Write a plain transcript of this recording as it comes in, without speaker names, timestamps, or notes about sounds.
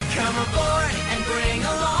Come aboard and bring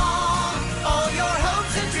along all your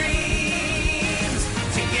hopes and dreams.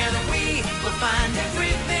 Together we will find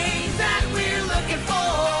everything that we're looking for.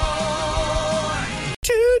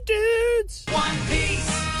 Two dudes, One Piece.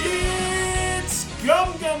 it's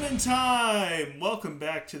gum-gumming time. Welcome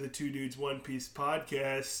back to the Two Dudes, One Piece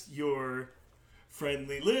podcast. Your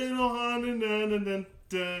friendly little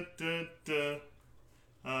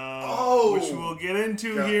which we'll get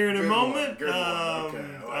into here in a moment. Good one. Okay,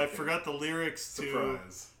 I forgot the lyrics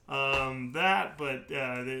Surprise. to that, but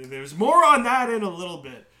there's more on that in a little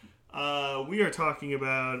bit. We are talking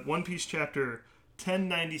about One Piece chapter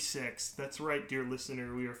 1096. That's right, dear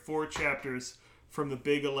listener. We are 4 chapters from the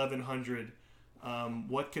big 1100.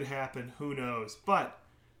 What could happen? Who knows? But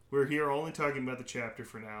we're here only talking about the chapter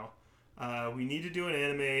for now. We need to do an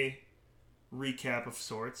anime recap of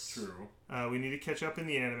sorts. True. We need to catch up in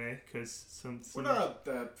the anime because We're not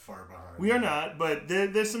that far behind. we are not, but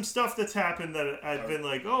there's some stuff that's happened that I've been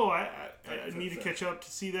like, I need to catch up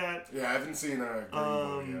to see that. Yeah, I haven't seen a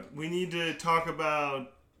yet. We need to talk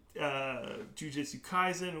about Jujutsu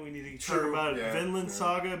Kaisen. We need to talk about Vinland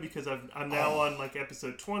Saga because I'm now on like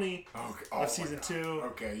episode 20 of season 2.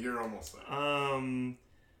 Okay, you're almost there.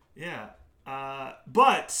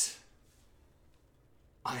 But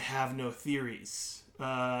I have no theories.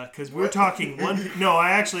 Because we're talking one... No,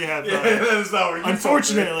 I actually have... that's not what you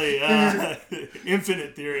unfortunately,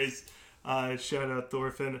 infinite theories. Shout out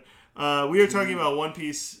Thorfinn. We are talking about One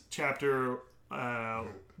Piece chapter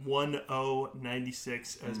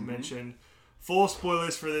 1096, as mentioned. Full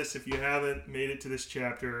spoilers for this if you haven't made it to this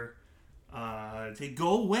chapter. They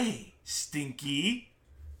go away, stinky.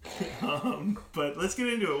 But let's get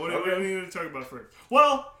into it. What are we going to talk about first?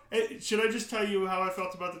 Well, should I just tell you how I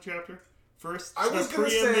felt about the chapter first? I was going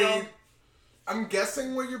to say... I'm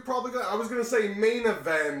guessing what you're probably going to... I was going to say main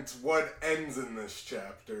event, what ends in this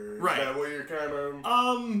chapter. Right. Is that what you're kind of...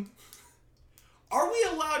 Are we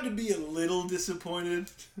allowed to be a little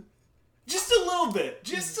disappointed? Just a little bit.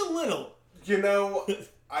 Just a little. You know,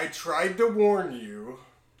 I tried to warn you.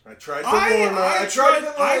 I tried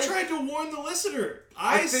to warn the listener.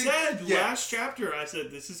 Last chapter, I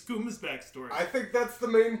said, this is Kuma's backstory. I think that's the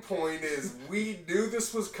main point is we knew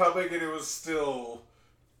this was coming and it was still...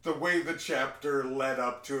 The way the chapter led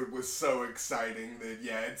up to it was so exciting that,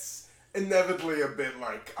 it's inevitably a bit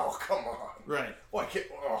like, oh, come on. Right. Why can't...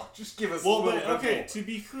 Oh, just give us a little bit okay, more. to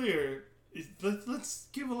be clear, let's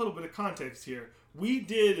give a little bit of context here. We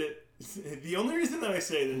did... The only reason that I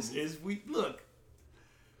say this is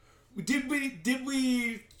Did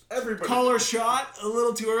we Everybody call our shot a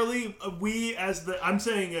little too early? I'm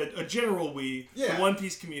saying a general the One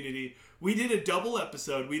Piece community. We did a double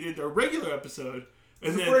episode. We did a regular episode.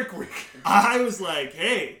 And then break week. I was like,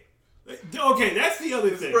 hey, okay, that's the other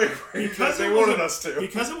thing. Break week. Because they wanted us to.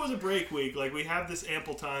 Because it was a break week, like we have this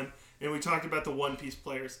ample time, and we talked about the One Piece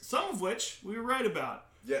players, some of which we were right about.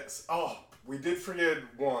 Yes. Oh, we did forget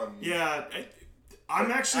one. Yeah, I'm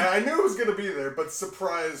actually... I knew it was going to be there, but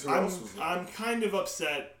surprise, who else was there? I'm kind of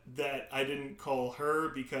upset that I didn't call her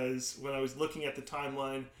because when I was looking at the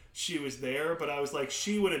timeline, she was there, but I was like,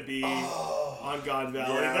 she wouldn't be on God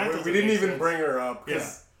Valley. Yeah, we didn't even bring her up.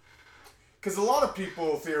 Because a lot of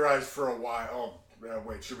people theorized for a while. Oh,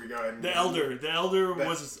 wait, should we go ahead and... The Elder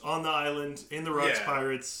was on the island in the Rocks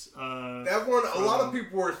Pirates. That one, a lot of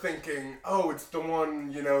people were thinking, it's the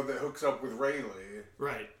one, that hooks up with Rayleigh.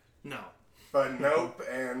 Right. No. But nope,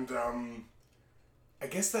 and I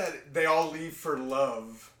guess that they all leave for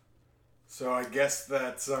love. So I guess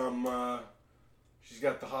that's she's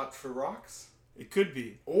got the hot for rocks. It could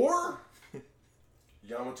be. Or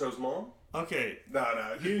Yamato's mom. Okay.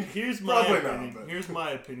 No. Here's my opinion. Here's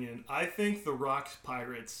my opinion. I think the Rocks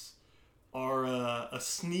Pirates are a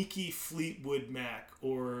sneaky Fleetwood Mac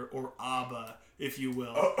or ABBA, if you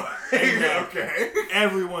will. Okay.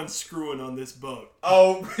 Everyone's screwing on this boat.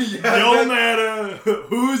 Oh, yeah. No matter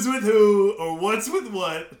who's with who or what's with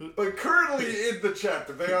what. But currently in the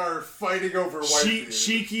chapter, they are fighting over Whitebeard.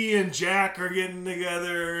 Shiki and Jack are getting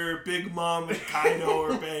together. Big Mom and Kaido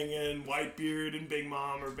are banging. Whitebeard and Big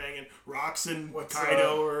Mom are banging. Rox and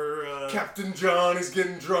Kaido are... Captain John is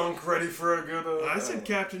getting drunk, ready for a good... I said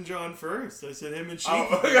Captain John first. I said him and Shiki.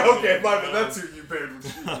 Oh, okay, my bad. That's who you paired with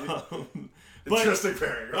Shiki. Interesting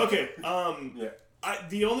pairing. Okay.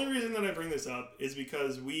 The only reason that I bring this up is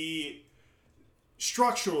because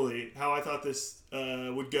structurally, how I thought this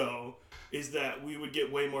would go is that we would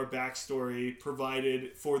get way more backstory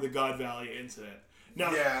provided for the God Valley incident.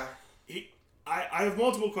 Now, I have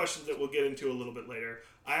multiple questions that we'll get into a little bit later.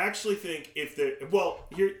 I actually think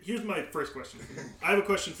here's my first question. I have a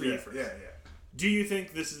question for you first. Yeah. Do you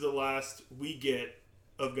think this is the last we get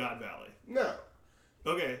of God Valley. No.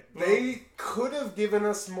 Okay. Well, They could have given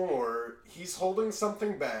us more. He's holding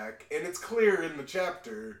something back, and it's clear in the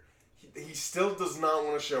chapter he still does not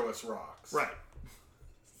want to show us rocks. right.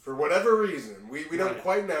 For whatever reason. We don't Right.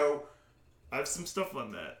 quite know. I have some stuff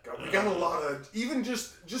on that. We got a lot of... Even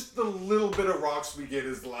just the little bit of rocks we get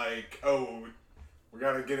is like, oh, we're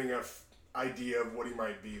kind of getting a idea of what he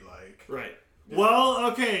might be like. Right. Yeah.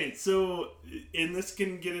 Well, okay, so, and this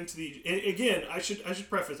can get into the... And again, I should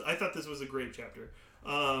preface, I thought this was a great chapter.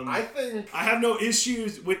 I think... I have no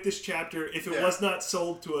issues with this chapter if it Yeah. was not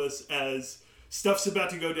sold to us as stuff's about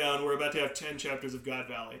to go down, we're about to have 10 chapters of God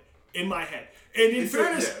Valley. In my head. And in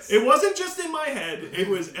fairness, yes. it wasn't just in my head. It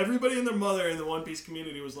was everybody and their mother in the One Piece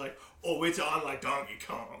community was like, oh, it's on like Donkey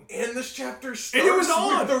Kong. And this chapter starts And it was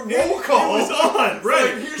on. with the roll call. It was on, It's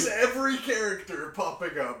right. like, here's every character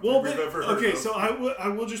popping up Well, we've but, ever heard okay, of. so I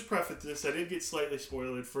will just preface this. I did get slightly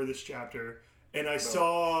spoiled for this chapter. And I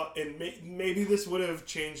saw, and maybe this would have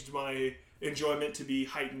changed my enjoyment to be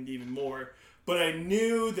heightened even more. But I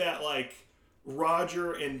knew that, like,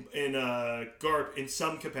 Roger and Garp in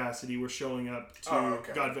some capacity were showing up to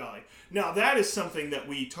God Valley. Now that is something that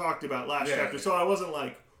we talked about last chapter, so I wasn't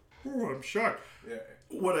like, oh, I'm shocked. Yeah.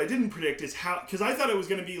 What I didn't predict is how, because I thought it was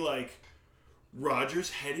going to be like,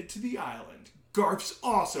 Roger's headed to the island, Garp's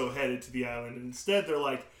also headed to the island, and instead they're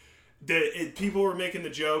like, people were making the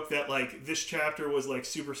joke that like this chapter was like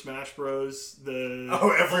Super Smash Bros. The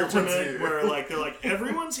everyone's Ultimate, here. where like they're like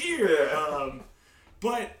everyone's here, Yeah.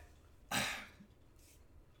 but.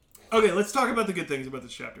 Okay, let's talk about the good things about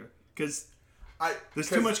this chapter, because there's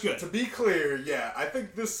too much good. To be clear, yeah, I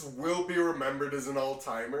think this will be remembered as an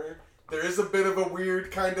all-timer. There is a bit of a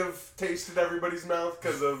weird kind of taste in everybody's mouth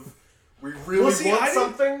because of we really want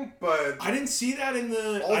something, but I didn't see that in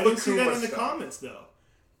the all I the didn't see that Kuma in the stuff. comments though.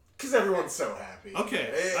 because everyone's so happy.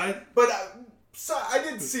 Okay, So I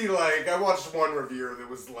did see I watched one reviewer that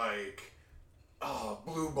was like, "Oh,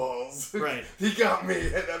 blue balls, Right. he got me."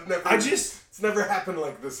 And it's never happened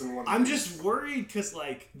like this in one. I'm Piece. just worried because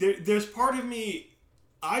there's part of me,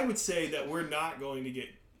 I would say that we're not going to get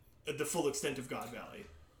the full extent of God Valley.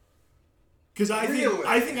 Because I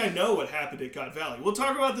think I know what happened at God Valley. We'll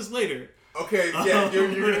talk about this later. Okay, yeah, you're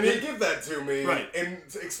gonna need to give that to me, Right. and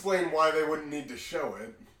explain why they wouldn't need to show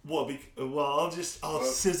it. Well, I'll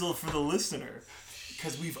sizzle for the listener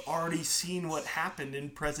because we've already seen what happened in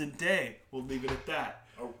present day. We'll leave it at that.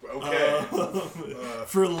 Oh, okay.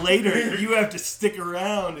 For later, you have to stick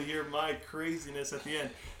around to hear my craziness at the end.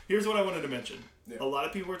 Here's what I wanted to mention. Yeah. A lot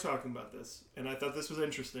of people were talking about this, and I thought this was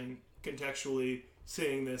interesting, contextually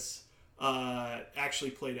seeing this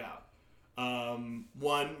actually played out.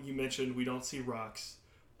 One, you mentioned we don't see rocks.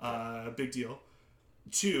 Big deal.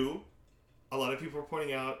 Two, a lot of people are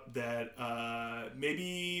pointing out that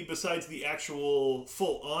maybe besides the actual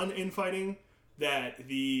full-on infighting, that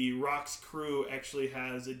the Rocks crew actually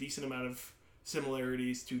has a decent amount of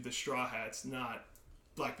similarities to the Straw Hats, not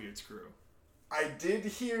Blackbeard's crew. I did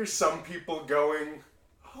hear some people going,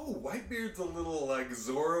 "Oh, Whitebeard's a little like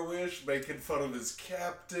Zoro-ish, making fun of his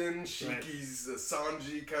captain. Shiki's a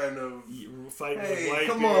Sanji kind of Fighting hey, with Whitebeard.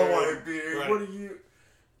 come on, Whitebeard, Right. what are you?"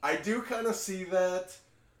 I do kind of see that,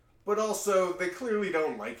 but also they clearly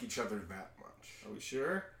don't like each other that much. Are we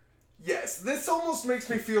sure? Yes, this almost makes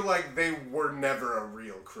me feel like they were never a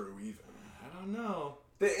real crew, even. I don't know.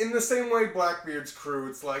 In the same way Blackbeard's crew,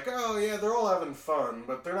 it's like, oh yeah, they're all having fun,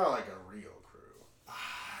 but they're not like a real crew.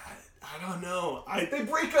 I don't know. They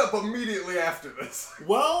break up immediately after this.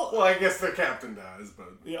 Well, I guess their captain dies, but...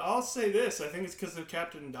 yeah, I'll say this. I think it's because their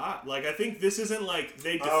captain died. I think this isn't like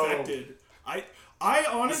they Oh. defected. I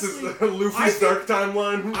honestly... This is Luffy's dark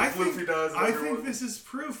timeline. Luffy dies. I think this is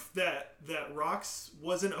proof that Rox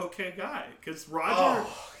was an okay guy. Because Roger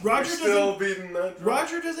still doesn't... beating that drum.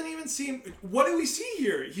 Roger doesn't even seem... What do we see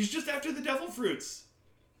here? He's just after the devil fruits.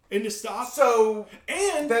 And to stop... So,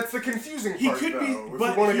 and that's the confusing part, could be, though. If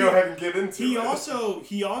but you want to go ahead and get into it.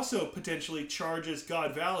 He also potentially charges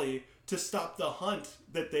God Valley to stop the hunt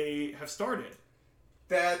that they have started.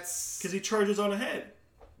 That's... Because he charges on ahead.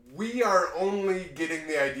 We are only getting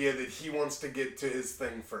the idea that he wants to get to his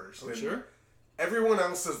thing first. Oh, sure. Everyone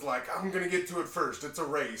else is like, I'm going to get to it first. It's a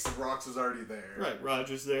race. And Rox is already there. Right,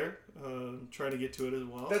 Roger's there, trying to get to it as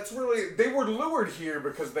well. That's really... They were lured here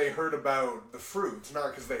because they heard about the fruits, not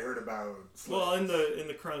because they heard about... slaves. Well, in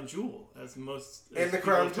the Crown Jewel, as most... In the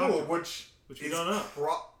Crown Jewel, which we don't know.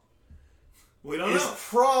 We don't is know.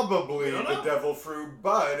 probably We don't the know. devil fruit,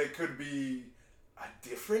 but it could be a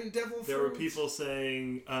different devil fruit. There were people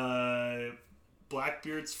saying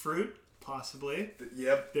Blackbeard's fruit, possibly.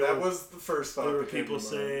 Yep, that was the first thought. There were that came people to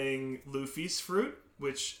mind. saying Luffy's fruit,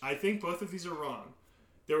 which I think both of these are wrong.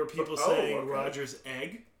 There were people saying Roger's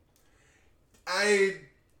egg.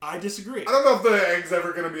 I disagree. I don't know if the egg's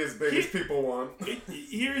ever going to be as big as people want.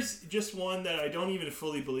 Here's just one that I don't even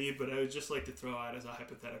fully believe, but I would just like to throw out as a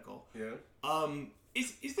hypothetical. Yeah.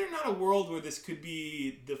 Is there not a world where this could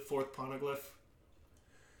be the fourth poneglyph?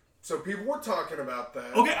 So people were talking about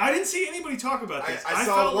that. Okay, I didn't see anybody talk about this. I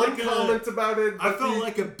saw one comment about it. I felt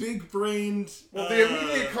like a big-brained... Well, the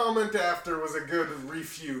immediate comment after was a good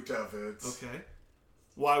refute of it. Okay.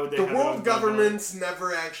 Why would they The have world governments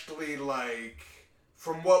never actually,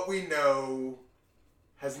 from what we know,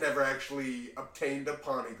 has never actually obtained a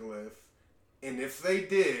poneglyph. And if they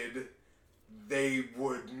did, they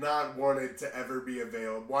would not want it to ever be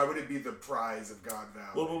available. Why would it be the prize of God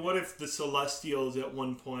Valley? Well, but what if the Celestials at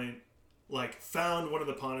one point, found one of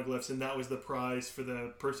the poneglyphs and that was the prize for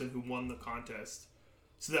the person who won the contest?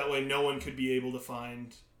 So that way no one could be able to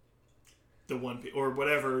find the one, or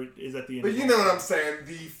whatever is at the end. But you know what I'm saying?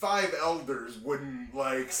 The 5 elders wouldn't,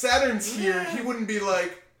 Saturn's here, he wouldn't be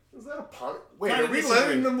like, is that a pun? Wait, are we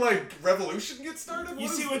letting them, revolution get started? You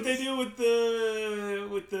see what they do with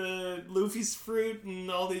the Luffy's fruit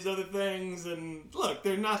and all these other things, and look,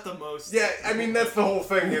 they're not the most... Yeah, I mean, that's the whole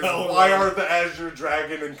thing, is why are the Azure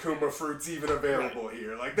Dragon and Kuma fruits even available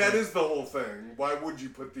here? That is the whole thing. Why would you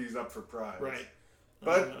put these up for prize? Right.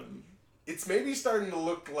 But it's maybe starting to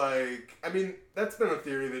look like... I mean, that's been a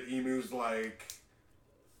theory that Emu's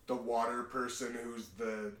the water person who's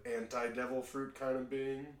the anti-devil fruit kind of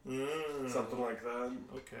being. Something like that.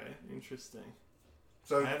 Okay, interesting.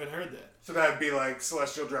 So I haven't heard that. So that'd be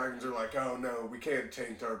celestial dragons are oh no, we can't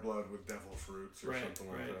taint our blood with devil fruits or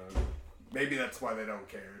something like that. Maybe that's why they don't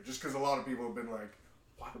care. Just because a lot of people have been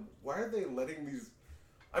why are they letting these...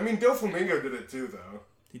 I mean, Doflamingo did it too, though.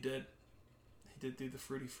 He did. Did do the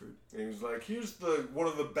fruity fruit. And he was like, here's one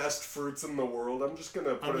of the best fruits in the world. I'm just going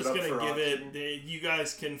to put it up for auction. I'm just going to give it, you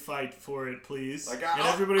guys can fight for it, please.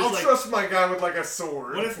 I'll trust my guy with a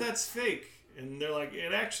sword. What if that's fake? And they're like,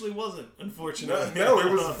 it actually wasn't, unfortunately. No,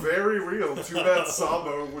 it was very real. Too bad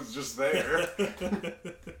Sabo was just there.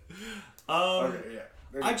 Okay, yeah.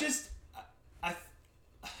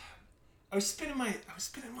 I was spinning my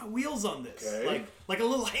wheels on this. Okay. Like a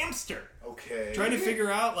little hamster. Okay. Trying to figure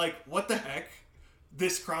out, what the heck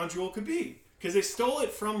this crown jewel could be. Because they stole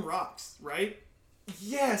it from rocks, right?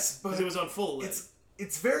 Yes, but... Because it was on full lid.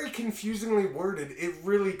 It's very confusingly worded. It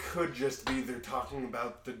really could just be they're talking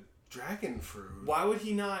about the dragon fruit. Why would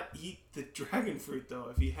he not eat the dragon fruit, though,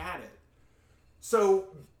 if he had it? So...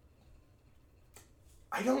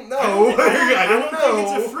 I don't know. I don't think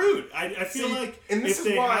it's a fruit. I feel if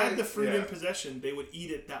they had the fruit in possession, they would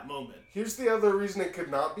eat it that moment. Here's the other reason it could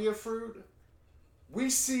not be a fruit. We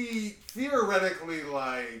see, theoretically,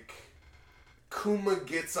 Kuma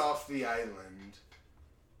gets off the island.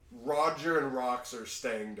 Roger and Rox are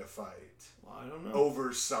staying to fight. Well, I don't know.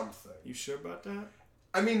 Over something. You sure about that?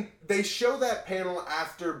 I mean, they show that panel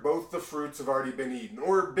after both the fruits have already been eaten.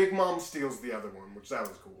 Or Big Mom steals the other one, which that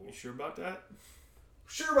was cool. You sure about that?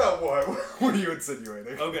 Sure about what? What are you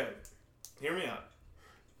insinuating? Okay. Hear me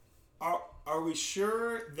out. Are we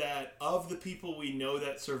sure that of the people we know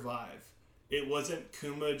that survive, it wasn't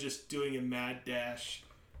Kuma just doing a mad dash,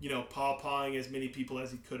 paw-pawing as many people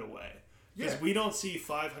as he could away? Because we don't see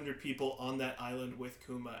 500 people on that island with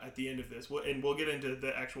Kuma at the end of this. And we'll get into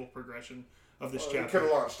the actual progression of this chapter. He could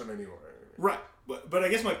have launched him anyway. Right. But I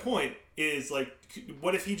guess my point is,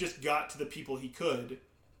 what if he just got to the people he could,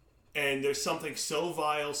 and there's something so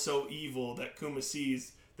vile, so evil that Kuma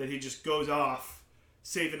sees that he just goes off,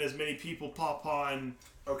 saving as many people, paw-pawing.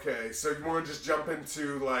 Okay, so you want to just jump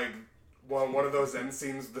into, one of those end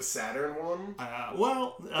scenes, the Saturn one?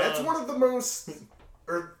 That's one of the most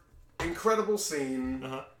incredible scene,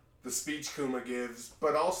 the speech Kuma gives,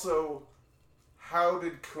 but also, how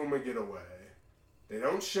did Kuma get away? They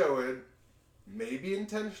don't show it, maybe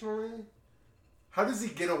intentionally. How does he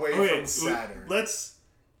get away from Saturn?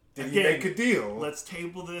 Did he make a deal? Let's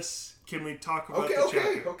table this. Can we talk about the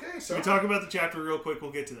chapter? Okay. Can we talk about the chapter real quick?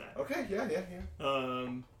 We'll get to that. Okay, yeah.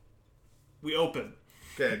 We open.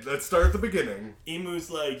 Okay, let's start at the beginning.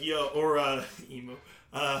 Emu's like, yo, or Emu.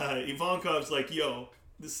 Ivankov's like, yo,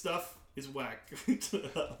 this stuff is whack.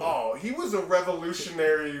 He was a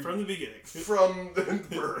revolutionary from the beginning. From the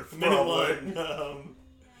birth. Minute one.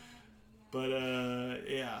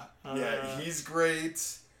 Yeah, he's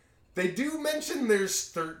great. They do mention there's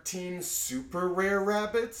 13 super rare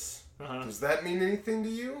rabbits. Does that mean anything to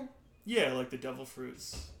you? Yeah, like the devil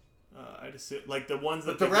fruits. I'd assume, the ones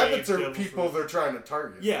that. But the rabbits are people they're trying to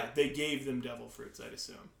target. Yeah, they gave them devil fruits. I'd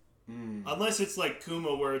assume. Unless it's like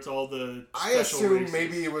Kuma, where it's all the I special assume races.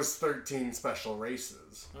 maybe it was 13 special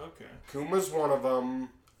races. Okay. Kuma's one of them.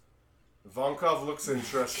 Vonkov looks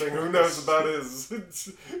interesting. Who knows about his...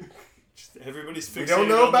 Everybody's fixated We don't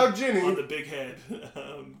know about the, Ginny. on the big head.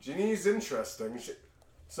 Ginny's interesting.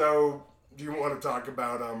 So, do you want to talk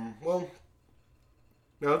about, well...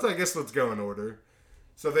 No, I guess let's go in order.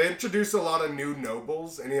 So they introduce a lot of new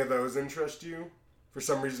nobles. Any of those interest you? For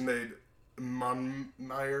some reason,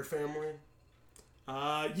 Monmeyer family?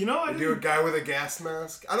 I do a guy with a gas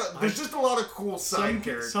mask. There's just a lot of cool side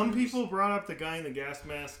characters. Some people brought up the guy in the gas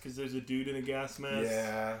mask because there's a dude in a gas mask.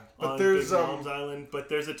 Yeah, but on there's Big Mom's Island. But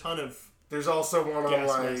there's a ton of there's also one on gas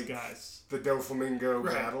like mask guys. The Doflamingo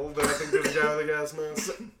Right. battle that I think there's a guy with a gas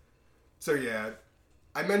mask. So yeah,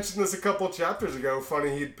 I mentioned this a couple chapters ago.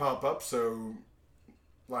 Funny he'd pop up. So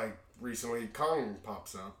like recently, Kong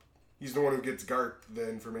pops up. He's the one who gets Garp the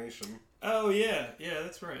information. Oh yeah,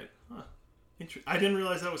 that's right. Huh. I didn't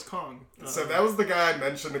realize that was Kong. So that was the guy I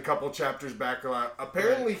mentioned a couple chapters back.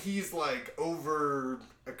 Apparently he's like over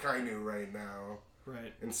Akainu right now.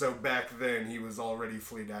 Right. And so back then he was already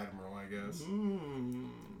Fleet Admiral, I guess.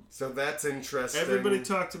 So that's interesting. Everybody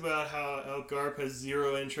talked about how Garp has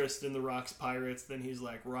zero interest in the Rocks Pirates. Then he's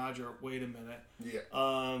like, Roger, wait a minute. Yeah.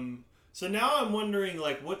 So now I'm wondering,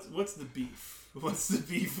 like, what's the beef? What's the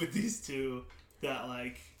beef with these two that,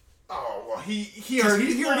 like... Oh, well, he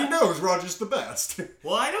already knows Roger's the best.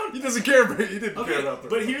 Well, I don't... He doesn't care about He didn't care about the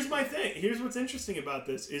But here's my thing. Here's what's interesting about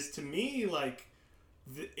this is, to me, like,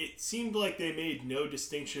 it seemed like they made no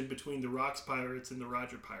distinction between the Rocks Pirates and the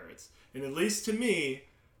Roger Pirates. And at least to me,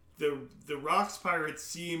 the Rocks Pirates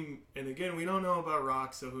seem... And again, we don't know about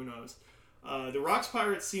Rocks, so who knows? The Rocks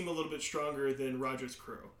Pirates seem a little bit stronger than Roger's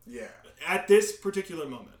crew. Yeah. At this particular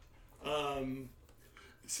moment.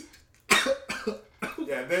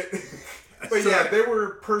 Yeah, they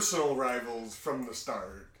were personal rivals from the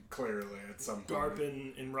start, clearly, at some point.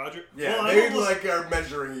 Garp and Roger? Yeah, well, are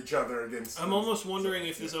measuring each other against... I'm almost wondering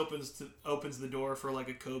if this opens the door for, like,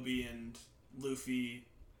 a Kobe and Luffy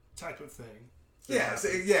type of thing. Yeah,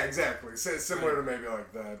 exactly. Similar to maybe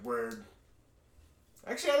like that, where...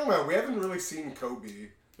 Actually, I don't know. We haven't really seen Kobe.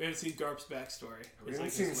 We haven't seen Garp's backstory. We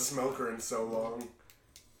haven't seen Smoker in so long.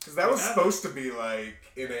 Because that was supposed to be,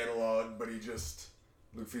 like, in Analog, but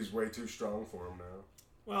Luffy's way too strong for him now.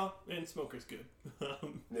 Well, and Smoker's good.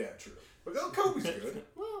 Yeah, true. But Kobe's good.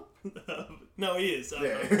 Well, no, he is.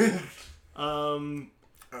 Yeah.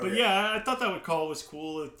 But yeah, I thought that call was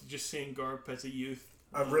cool, just seeing Garp as a youth.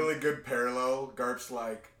 A really good parallel. Garp's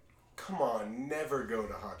like, come on, never go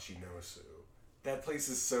to Hachinosu. That place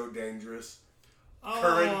is so dangerous.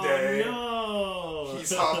 Current day. No.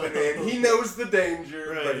 He's hopping in. He knows the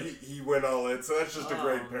danger, Right. but he went all in. So that's just a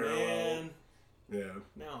great parallel. Man. Yeah.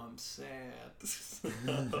 Now I'm sad.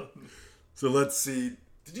 So let's see.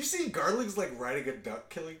 Did you see Garlig's like riding a duck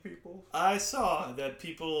killing people? I saw that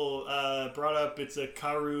people brought up it's a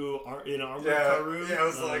Karu in armor. Yeah, Karu. yeah. I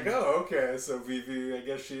was like, oh, okay. So Vivi, I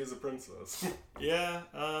guess she is a princess. Yeah.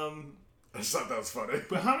 I just thought that was funny.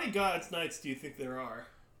 But how many God's Knights do you think there are?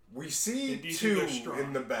 We see And do you two think they're strong?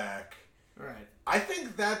 in the back. Right. I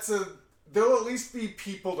think there'll at least be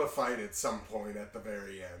people to fight at some point at the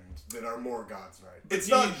very end that are more God's Knight. It's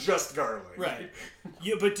not just Garlic. Right.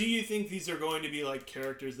 Yeah, but do you think these are going to be like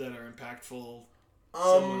characters that are impactful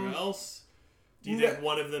somewhere else? Do you think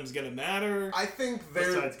one of them's going to matter? I think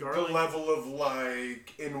they're Besides the Garlic? level of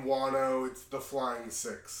like in Wano, it's the Flying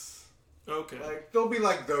Six. Okay. Like they'll be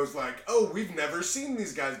like those, like, oh, we've never seen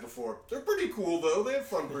these guys before. They're pretty cool though. They have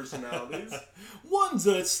fun personalities. One's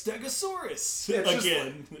a Stegosaurus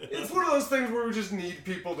again. It's one of those things where we just need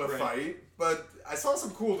people to Right. fight. But I saw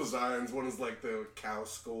some cool designs. One is like the cow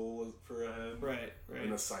skull for a head, Right.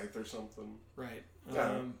 and a scythe or something. Right.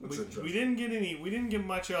 Yeah, that's interesting. We didn't get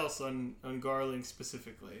much else on Garling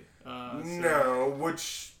specifically. So No,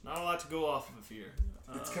 which not a lot to go off of here.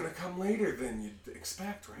 it's gonna come later than you'd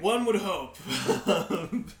expect, right? One would hope.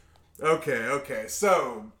 Okay.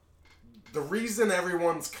 So the reason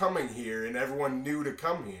everyone's coming here and everyone knew to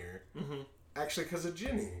come here, actually, because of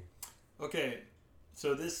Ginny. Okay,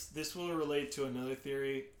 so this will relate to another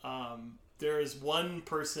theory. There is one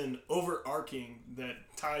person overarching that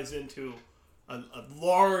ties into a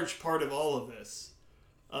large part of all of this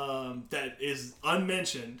that is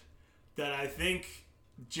unmentioned, that I think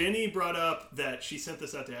Jenny brought up, that she sent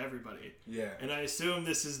this out to everybody. Yeah. And I assume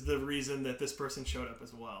this is the reason that this person showed up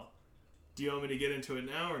as well. Do you want me to get into it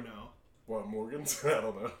now or no? What, Morgan's? I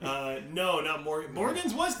don't know. No, not Morgan.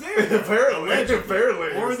 Morgan's was there. Though, Apparently. allegedly. Or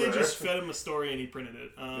he was they there. just fed him a story and he printed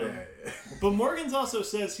it. Yeah. But Morgan's also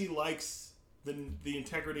says he likes the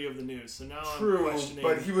integrity of the news. So now True, I'm questioning.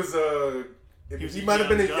 but he was he a might have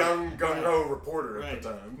been a young young gung-ho reporter at the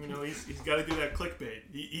time. You know, he's got to do that clickbait.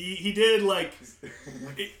 He did, like,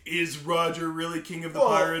 is Roger really king of the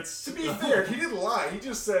pirates? To be fair, he didn't lie. He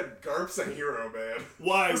just said Garp's a hero, man.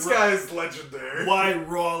 Why this guy is legendary. Why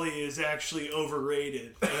Raleigh is actually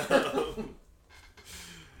overrated.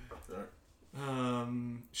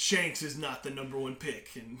 Shanks is not the number one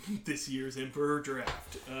pick in this year's Emperor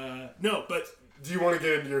draft. No, but... Do you want to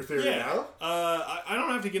get into your theory now? I don't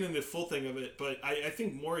have to get into the full thing of it, but I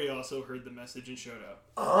think Moria also heard the message and showed up.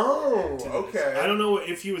 Oh, okay. I don't know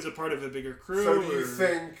if he was a part of a bigger crew. So do you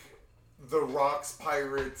think the Rock's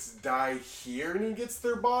pirates die here and he gets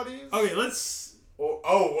their bodies? Okay, let's...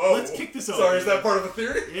 whoa. Let's kick this off. Sorry, is that part of the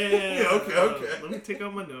theory? Yeah. Okay. Let me take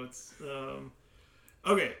out my notes.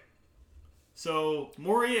 Okay. So,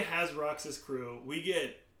 Moria has Rox's crew. We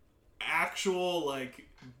get actual, like,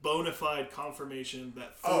 bona fide confirmation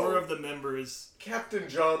that 4 of the members... Captain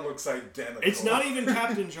John looks identical. It's not even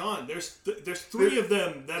Captain John. There's 3 of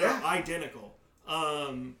them that are identical.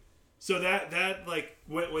 So that like,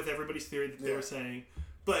 went with everybody's theory that they were saying.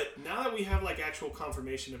 But now that we have, like, actual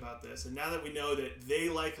confirmation about this, and now that we know that they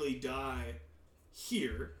likely die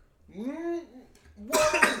here...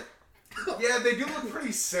 Well... Yeah, they do look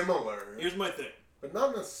pretty similar. Here's my thing. But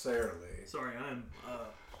not necessarily. Sorry, I'm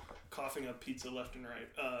coughing up pizza left and right.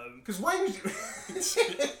 Because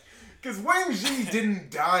Wang Ji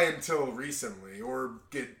didn't die until recently, or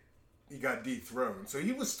he got dethroned, so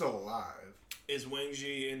he was still alive. Is Wang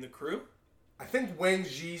Ji in the crew? I think Wang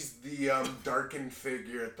Ji's the darkened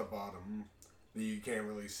figure at the bottom that you can't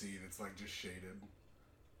really see. That's like just shaded.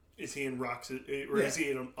 Is he in Rox's? Or is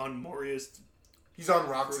he on Moria's? He's on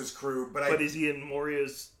Rox's crew, but is he in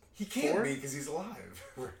Moria's? He can't be because he's alive.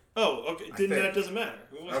 Oh, okay. Then that doesn't matter.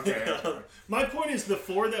 Okay. My point is the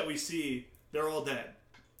 4 that we see, they're all dead.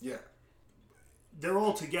 Yeah. They're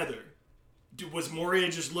all together. Was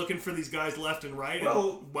Moria just looking for these guys left and right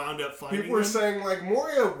and wound up finding them? People were saying, like,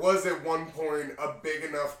 Moria was at one point a big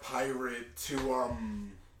enough pirate to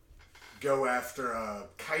go after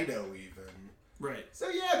Kaido even. Right. So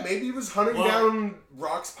yeah, maybe he was hunting down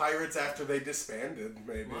Rock's pirates after they disbanded,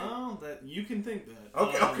 maybe. Well, that you can think that.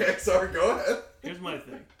 Okay, sorry, go ahead. Here's my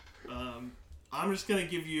thing. I'm just going to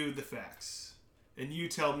give you the facts, and you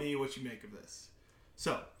tell me what you make of this.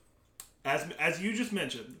 So, as you just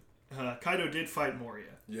mentioned, Kaido did fight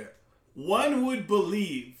Moria. Yeah. One would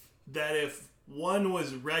believe that if one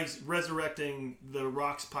was resurrecting the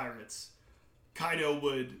Rock's pirates, Kaido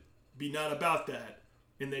would be not about that,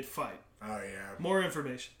 and they'd fight. Oh, yeah. More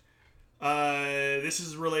information. This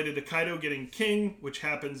is related to Kaido getting king, which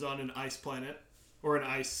happens on an ice planet. Or an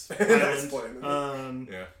ice island. Ice planet.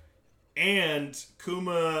 Yeah. And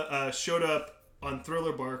Kuma showed up on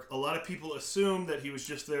Thriller Bark. A lot of people assume that he was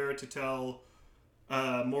just there to tell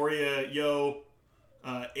Moria,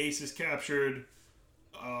 Ace is captured.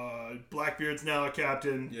 Blackbeard's now a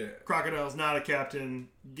captain. Yeah. Crocodile's not a captain.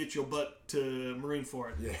 Get your butt to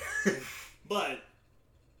Marineford. Yeah. But...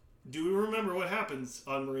 do we remember what happens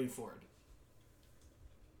on Marineford?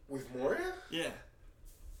 With Moria? Yeah.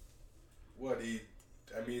 What, they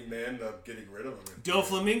end up getting rid of him.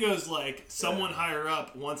 Doflamingo's like, someone higher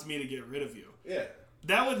up wants me to get rid of you. Yeah.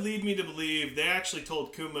 That would lead me to believe they actually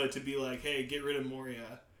told Kuma to be like, hey, get rid of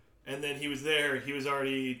Moria. And then he was there, he was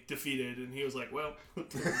already defeated, and he was like, well,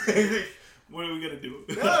 what are we going to do?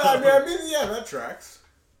 That tracks.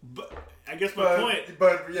 But I guess my point.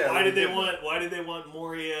 But yeah, why did they want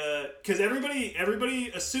Moria? Because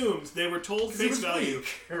everybody assumes they were told face value, weak,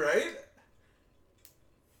 right?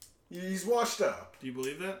 He's washed up. Do you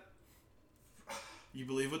believe that? You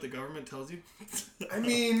believe what the government tells you? I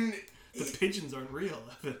mean, the pigeons aren't real,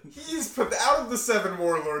 Evan. He's out of the 7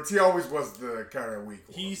 warlords. He always was the kind of weak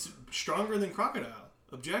one. He's stronger than Crocodile,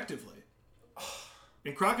 objectively.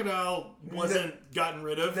 And Crocodile wasn't gotten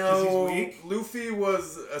rid of because he's weak. Luffy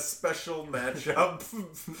was a special matchup.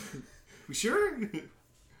 Sure?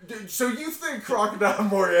 So you think Crocodile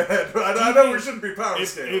Moria had... I know we shouldn't be power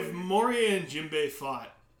scaling. If Moria and Jinbei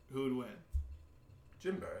fought, who would win?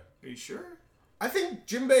 Jinbei. Are you sure? I think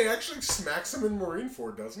Jinbei actually smacks him in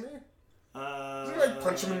Marineford, doesn't he? Doesn't he like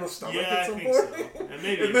punch him in the stomach at some point? So.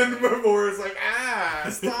 And then Moria's like,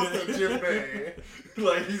 stop it, Jinbei.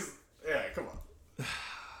 Like, he's... Yeah, come on.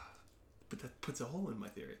 But that puts a hole in my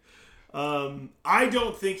theory. I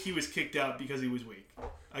don't think he was kicked out because he was weak.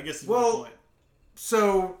 I guess that's my point.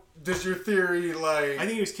 So, does your theory, like... I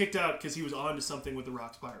think he was kicked out because he was on to something with the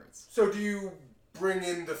Rock's Pirates. So, do you bring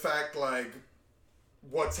in the fact, like,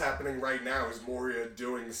 what's happening right now is Moria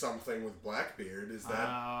doing something with Blackbeard. Is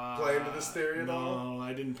that play into this theory at all? No,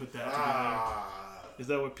 I didn't put that together. Is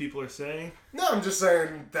that what people are saying? No, I'm just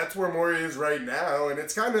saying that's where Moria is right now, and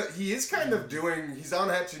it's kind of he's on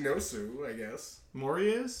Hachinosu, I guess.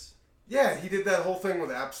 Moria is? Yeah, he did that whole thing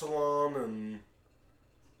with Absalom and.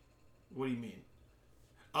 What do you mean?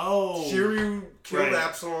 Oh, Shiryu killed right.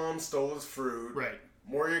 Absalom, stole his fruit. Right.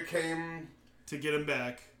 Moria came to get him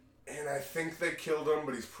back. And I think they killed him,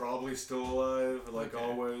 but he's probably still alive, like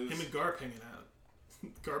always. Him and Garp hanging out.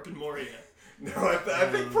 Garp and Moria. No, I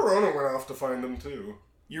think Perona went off to find him, too.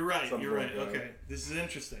 You're right, Something right. like that. Okay, this is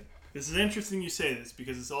interesting. This is interesting you say this,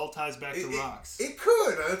 because this all ties back to rocks. It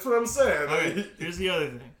could, that's what I'm saying. Okay, here's the other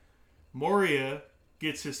thing. Moria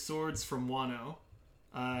gets his swords from Wano.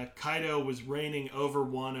 Kaido was reigning over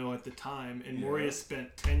Wano at the time, and Moria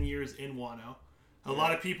spent 10 years in Wano. A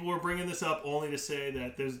lot of people were bringing this up only to say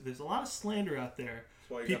that there's a lot of slander out there.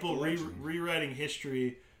 People rewriting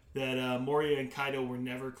history that Moria and Kaido were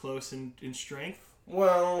never close in strength.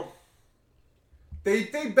 Well, they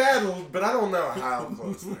battled, but I don't know how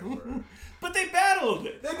close they were. But they battled.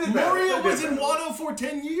 They did Moria was in Wano for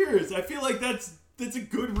 10 years. I feel like that's a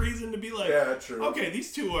good reason to be like, yeah, true. Okay,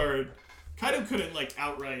 these two are... Kaido couldn't, like,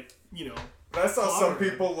 outright, But I saw some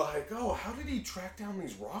people like, oh, how did he track down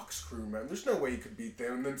these Rocks crew, man? There's no way he could beat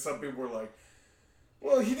them. And then some people were like,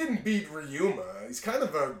 well, he didn't beat Ryuma. He's kind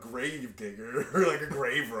of a grave digger, or like a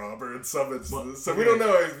grave robber in some instances. So we don't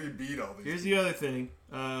know if he beat all these Here's the other thing.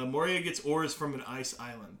 Moria gets ores from an ice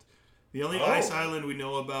island. The only ice island we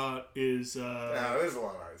know about is... yeah, there's a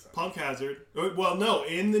lot of ice islands. Punk Hazard. Well, no,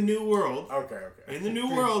 in the New World. Okay. In the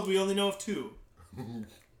New World, we only know of 2.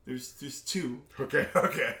 There's 2.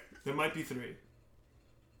 Okay. There might be 3.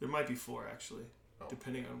 There might be 4, actually.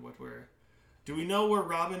 Depending on what we're... Do we know where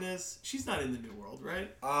Robin is? She's not in the New World,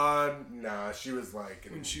 right? Nah, she was like...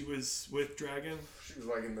 When she was with Dragon? She was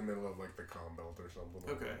like in the middle of like the Calm Belt or something.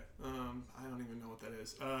 Okay. I don't even know what that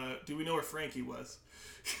is. Do we know where Frankie was?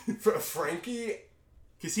 Frankie?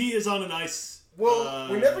 Because he is on an ice...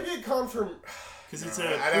 Well, we never get confirmed... Because it's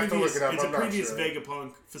a previous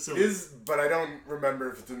Vegapunk facility. But I don't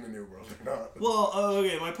remember if it's in the New World or not. Well,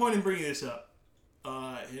 okay, my point in bringing this up,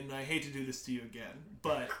 and I hate to do this to you again,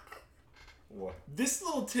 but what? This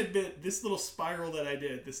little tidbit, this little spiral that I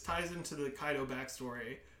did, this ties into the Kaido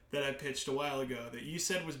backstory that I pitched a while ago that you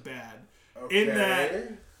said was bad. Okay. In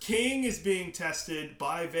that King is being tested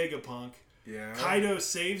by Vegapunk. Yeah. Kaido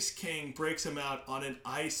saves King, breaks him out on an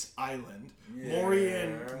ice island. Yeah.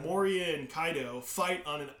 Moria and Kaido fight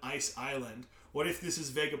on an ice island. What if this is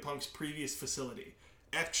Vegapunk's previous facility?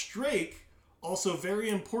 X Drake, also very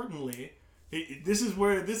importantly, this is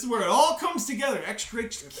where it all comes together. X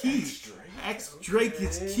Drake's key. X Drake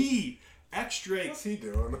is key. X Drake. What's he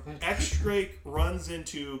doing? X Drake runs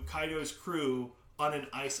into Kaido's crew on an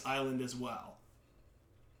ice island as well.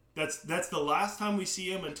 That's the last time we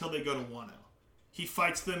see him until they go to Wano. He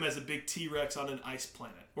fights them as a big T-Rex on an ice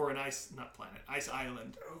planet. Or an ice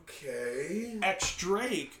island. Okay. X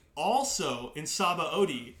Drake also in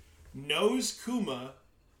Sabaody knows Kuma,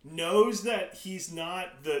 knows that he's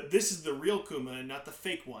not this is the real Kuma and not the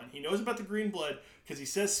fake one. He knows about the green blood because he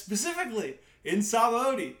says specifically in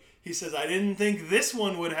Sabaody, he says, I didn't think this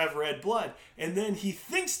one would have red blood. And then he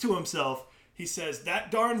thinks to himself, he says,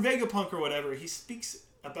 that darn Vegapunk or whatever, he speaks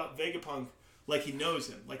about Vegapunk like he knows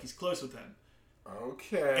him, like he's close with him.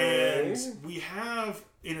 Okay. And we have,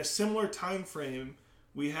 in a similar time frame,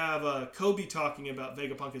 we have Kobe talking about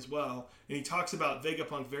Vegapunk as well, and he talks about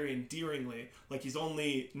Vegapunk very endearingly, like he's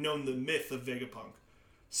only known the myth of Vegapunk.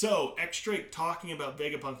 So, X Drake talking about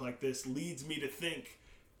Vegapunk like this leads me to think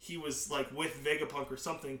he was like with Vegapunk or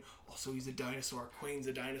something. Also, he's a dinosaur. Quain's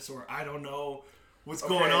a dinosaur. I don't know what's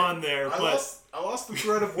going on there, but I lost the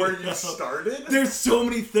thread of where you started. There's so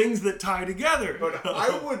many things that tie together. But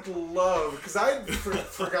I would love, because I'd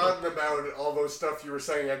forgotten about all those stuff you were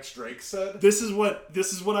saying X Drake said. This is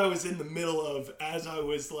what I was in the middle of as I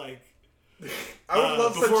was like. I would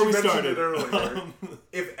love that you mentioned it earlier.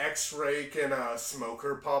 If X Drake and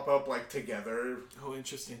Smoker pop up like together. Oh,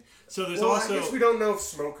 interesting. So there's I also. guess we don't know if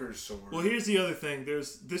Smoker's sword. Well, here's the other thing.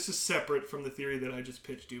 This is separate from the theory that I just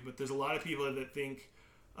pitched you, but there's a lot of people that think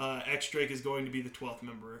X Drake is going to be the 12th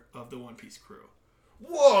member of the One Piece crew.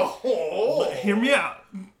 Whoa! Hear me out.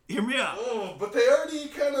 Oh, but they already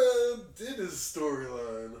kind of did his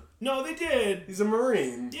storyline. No, they did. He's a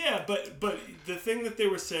Marine. Yeah, but the thing that they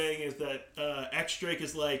were saying is that X Drake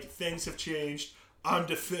is like, things have changed. I'm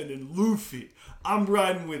defending Luffy. I'm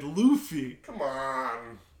riding with Luffy. Come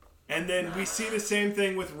on. And then we see the same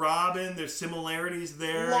thing with Robin. There's similarities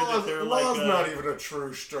there. Law's, that they're Law's like, not even a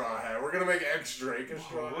true Straw Hat. We're gonna make X-Drake a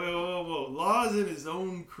Straw Hat. Whoa. Law's in his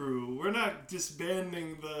own crew. We're not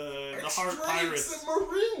disbanding the Heart Pirates. X-Drake's a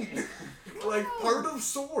Marine. Like, part of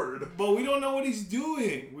Sword. But we don't know what he's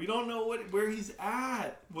doing. We don't know where he's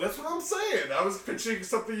at. That's what I'm saying. I was pitching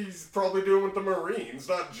something he's probably doing with the Marines,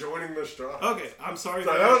 not joining the Straw Hats. Okay, I'm sorry.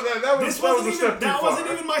 So that was a step too far. Wasn't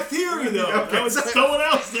even my theory, though. Okay. That was someone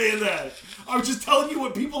else saying that. I was just telling you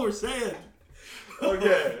what people were saying.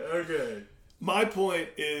 Okay. My point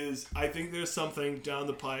is, I think there's something down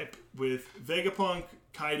the pipe with Vegapunk,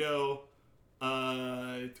 Kaido,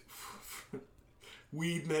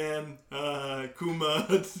 Weedman, Kuma,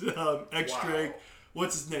 X-Drake. Wow.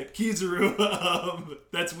 What's his name? Kizaru.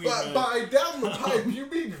 That's Weedman. But by down the pipe, you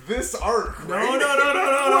mean this arc, No. right?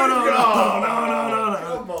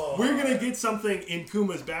 Come on. We're gonna get something in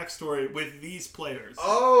Kuma's backstory with these players.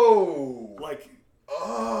 Oh.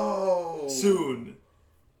 Soon.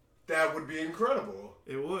 That would be incredible.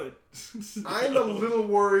 It would. I'm a little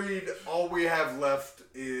worried all we have left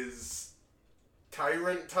is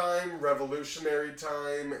Tyrant Time, Revolutionary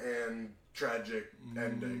Time, and Tragic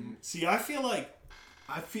Ending. See, okay,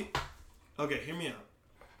 hear me out.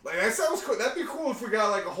 Like, that sounds cool. That'd be cool if we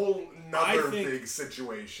got like a whole nother think, big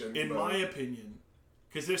situation. In my opinion,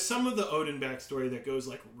 because there's some of the Odin backstory that goes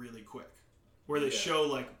like really quick, where they show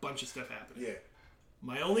like a bunch of stuff happening. Yeah.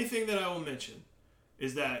 My only thing that I will mention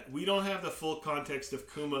is that we don't have the full context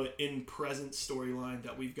of Kuma in present storyline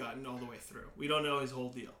that we've gotten all the way through. We don't know his whole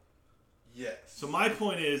deal. Yes. So my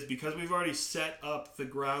point is, because we've already set up the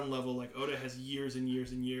ground level, like Oda has years and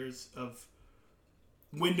years and years of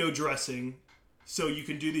window dressing, so you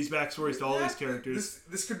can do these backstories to all these characters.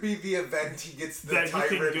 This could be the event he gets the that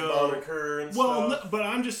Tyrant moniker and well, stuff. no, but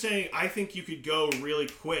I'm just saying, I think you could go really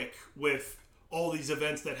quick with all these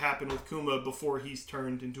events that happen with Kuma before he's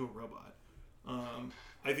turned into a robot.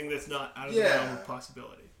 I think that's not out of the realm of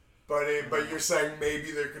possibility. But you're saying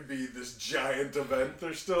maybe there could be this giant event that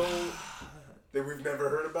we've never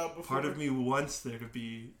heard about before? Part of me wants there to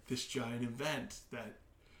be this giant event that...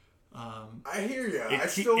 I hear ya. I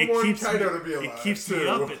still want Kaido to be alive. It keeps me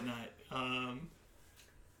up at night.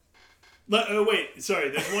 Wait,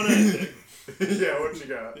 sorry. There's one other thing. Yeah, what you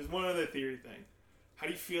got? There's one other theory thing. How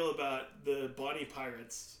do you feel about the Bonnie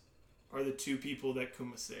Pirates are the two people that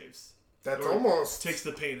Kuma saves? That's almost... Takes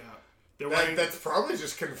the pain out. That's probably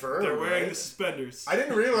just confirmed. They're wearing right? the suspenders. I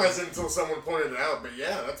didn't realize it until someone pointed it out, but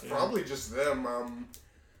yeah, that's probably just them.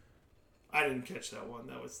 I didn't catch that one.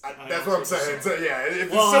 That's what I'm saying. So, yeah,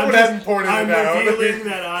 if well, someone hadn't pointed it out... I'm revealing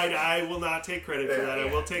that I will not take credit for that. Yeah.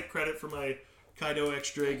 I will take credit for my Kaido,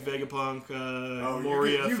 X-Drake, Vegapunk,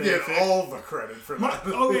 Moria You get all the credit for that.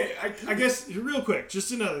 Okay, I guess, real quick,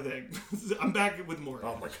 just another thing. I'm back with Moria.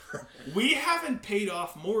 Oh my god. We haven't paid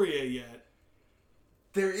off Moria yet.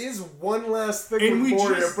 There is one last thing with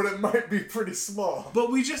Moria, but it might be pretty small.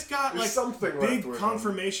 But we just got There's something big left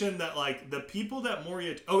confirmation that like the people that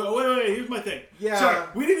Moria. Oh wait. Here's my thing. Yeah. Sorry,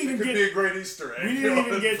 we didn't even it could be a great Easter egg. We didn't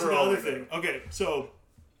even get to the other thing. Okay, so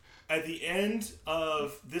at the end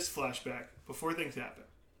of this flashback, before things happen,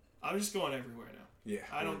 I'm just going everywhere now. Yeah.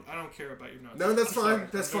 I don't care about your notes. No, that's I'm fine. sorry.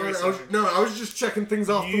 That's I'm fine. very I was just checking things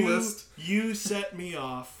off the list. You set me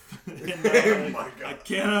off. And, Oh my god. I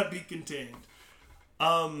cannot be contained.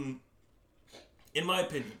 In my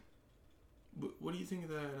opinion, what do you think of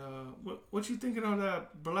that? What you thinking of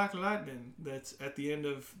that Black Lightning that's at the end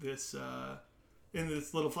of this in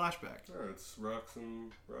this little flashback? Oh, it's Rox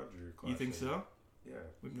and Roger clashing. You think so? Yeah.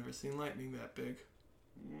 We've never seen lightning that big.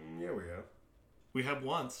 Yeah, we have. We have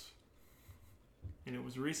once, and it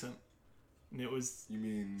was recent, and it was You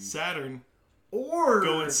mean Saturn or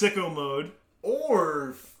going sicko mode,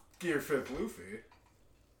 or Gear 5th Luffy?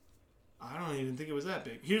 I don't even think it was that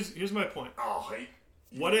big. Here's my point. Oh,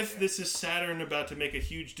 What if this is Saturn about to make a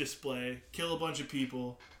huge display, kill a bunch of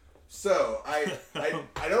people? So I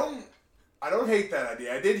don't hate that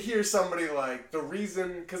idea. I did hear somebody like the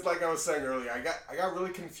reason because like I was saying earlier, I got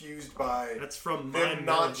really confused by That's from them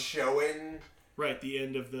not showing the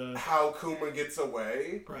end of the how Kuma gets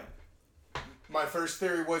away. Right. My first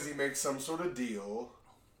theory was he makes some sort of deal.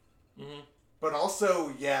 Mm-hmm. But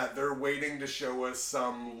also, yeah, they're waiting to show us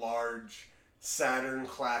some large Saturn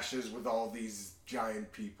clashes with all these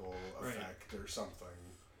giant people effect or something.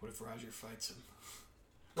 What if Roger fights him?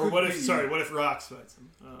 Or what if Rox fights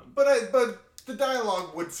him? But the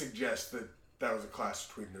dialogue would suggest that was a clash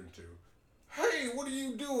between them two. Hey, what are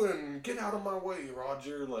you doing? Get out of my way,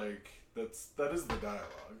 Roger. Like, that is the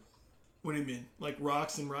dialogue. What do you mean? Like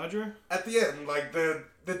Rox and Roger? At the end, like the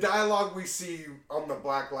dialogue we see on the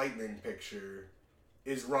Black Lightning picture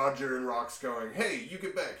is Roger and Rox going, "Hey, you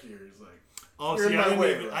get back here." He's like, "Oh, "You're see, in my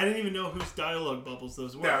way, Rox." I didn't even know whose dialogue bubbles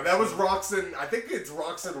those were." No, that was Rox and I think it's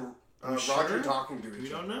Rox and Roger talking to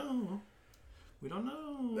each other. We don't know. We don't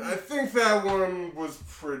know. I think that one was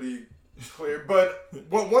pretty clear, but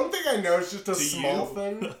one thing I know is just a small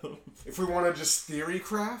thing. If we want to just theory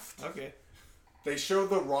craft, okay. They show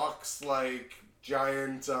the Rox like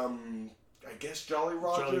giant, I guess Jolly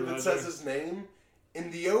Roger that says his name in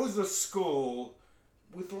the Oza skull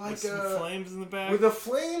with like some flames in the back. With the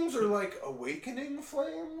flames or like awakening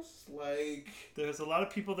flames, like there's a lot of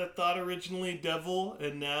people that thought originally devil,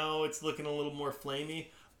 and now it's looking a little more flamey.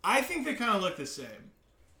 I think they kind of look the same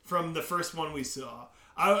from the first one we saw.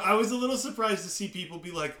 I was a little surprised to see people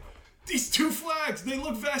be like, these two flags, they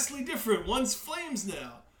look vastly different. One's flames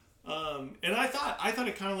now. And I thought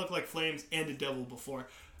it kind of looked like flames and a devil before.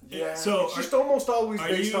 Yeah, so it's just almost always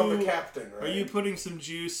based on the captain, right? Are you putting some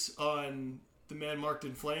juice on the man marked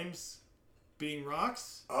in flames being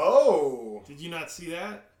Rox? Oh. Did you not see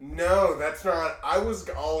that? No, that's not. I was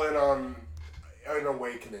all in on an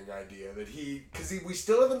awakening idea that because we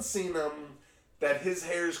still haven't seen him, that his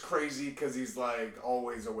hair's crazy because he's like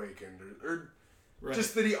always awakened or right.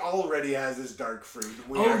 Just that he already has his dark fruit.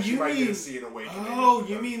 We actually might get to see an awakening. Oh,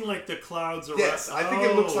 you mean like the clouds around? Yes, I think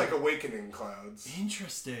it looks like awakening clouds.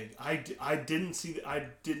 Interesting. I didn't see that. I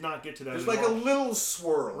did not get to that. There's like a little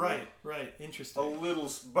swirl. Right. Interesting. A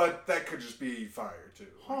little, but that could just be fire too.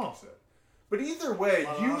 Like huh. you said. But either way,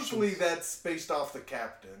 usually that's based off the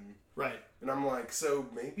captain. Right. And I'm like, so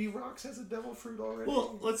maybe Rox has a devil fruit already?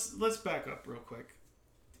 Well, let's back up real quick.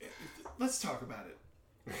 Let's talk about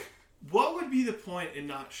it. What would be the point in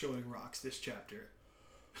not showing Rox this chapter?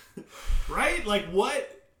 Right? Like,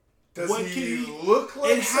 what? Does what he look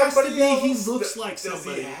like it has somebody to be, else? He looks like somebody.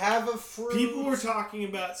 Does he have a fruit? People were talking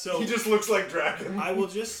about... So he just looks like Dragon. I will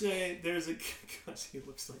just say there's a... Because he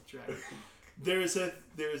looks like Dragon. There's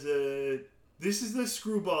a... This is the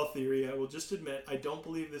screwball theory. I will just admit, I don't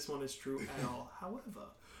believe this one is true at all. However,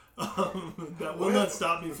 that will not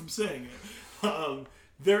stop me from saying it.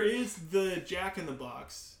 There is the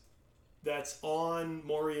Jack-in-the-Box that's on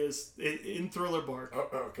Moria's in Thriller Bark.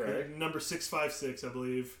 Oh, okay. Number 656, I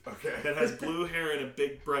believe. Okay. That has blue hair and a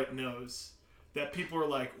big bright nose. That people are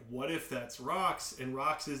like, what if that's Rox? And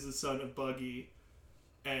Rox is the son of Buggy.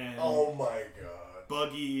 And oh my god.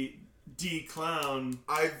 Buggy D Clown.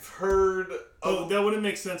 I've heard. Oh, that wouldn't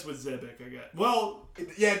make sense with Zebek, I guess. Well,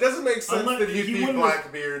 yeah, it doesn't make sense that he'd be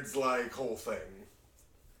Blackbeard's like whole thing.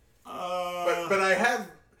 But I have.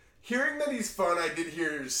 Hearing that he's fun, I did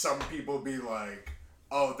hear some people be like,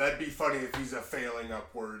 oh, that'd be funny if he's a failing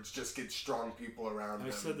upwards, just get strong people around him.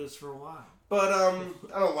 I've said this for a while. But,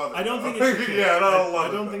 I don't love it. I don't think it's true. Yeah,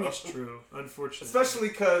 I don't think it's true, unfortunately. Especially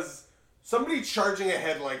because somebody charging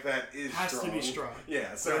ahead like that has to be strong.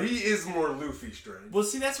 Yeah, so right. He is more Luffy strength. Well,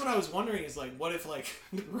 see, that's what I was wondering is, like, what if, like,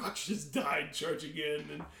 Rox just died charging in,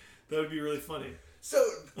 and that would be really funny. So,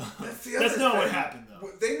 that's the other That's not thing. what happened,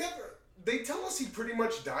 though. They tell us he pretty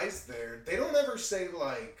much dies there. They don't ever say,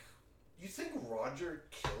 like, you think Roger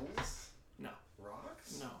kills? No.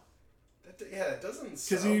 Rox? No. It doesn't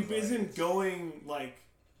sound because he right. isn't going, like,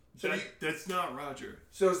 so that's not Roger.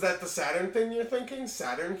 So is that the Saturn thing you're thinking?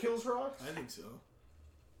 Saturn kills Rox? I think so.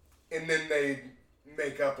 And then they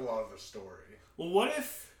make up a lot of the story. Well, what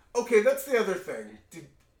if... Okay, that's the other thing.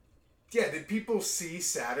 Did people see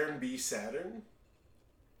Saturn be Saturn?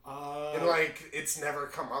 And, like, it's never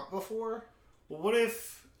come up before? Well, what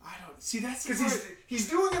if... I don't... See, that's the part... Because he's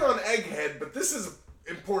doing it on Egghead, but this is an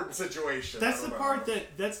important situation. That's the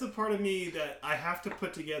part of me that I have to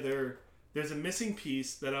put together. There's a missing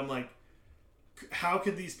piece that I'm like, how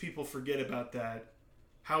could these people forget about that?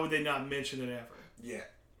 How would they not mention it ever? Yeah.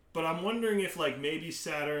 But I'm wondering if, like, maybe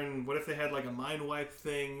Saturn... What if they had, like, a mind wipe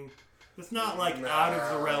thing... That's not, like, out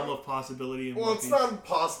of the realm of possibility. Well, it's not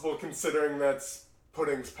impossible considering that's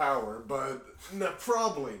Pudding's power, but no,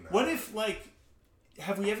 probably not. What if, like,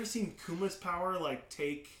 have we ever seen Kuma's power, like,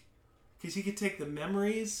 take... Because he could take the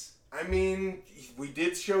memories? I mean, we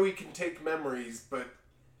did show he can take memories, but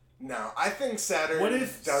no. I think Saturn What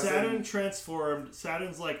if Saturn transformed...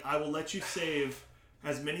 Saturn's like, I will let you save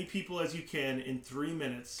as many people as you can in 3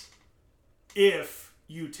 minutes if...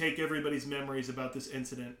 you take everybody's memories about this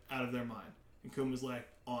incident out of their mind. And Kuma's like,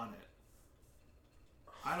 on it.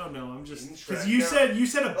 I don't know. I'm just... Because you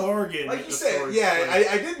said a bargain. Like you said, yeah,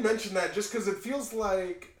 I did mention that just because it feels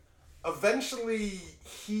like eventually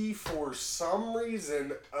he, for some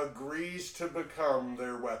reason, agrees to become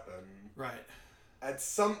their weapon. Right.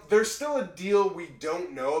 There's still a deal we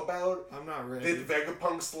don't know about. I'm not ready. That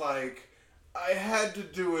Vegapunk's like, I had to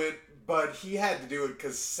do it but he had to do it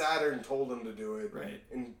because Saturn told him to do it. Right.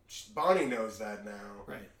 And Bonnie knows that now.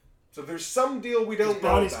 Right. So there's some deal we don't know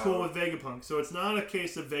Bonnie's about. cool with Vegapunk, so it's not a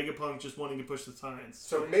case of Vegapunk just wanting to push the science.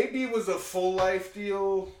 So maybe it was a full life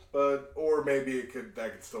deal, or maybe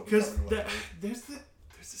that could still be because there's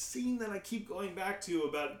there's a scene that I keep going back to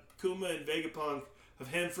about Kuma and Vegapunk, of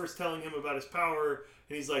him first telling him about his power,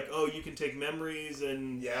 and he's like, "Oh, you can take memories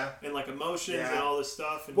and like emotions and all this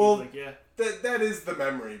stuff." And he's like, "Yeah, that is the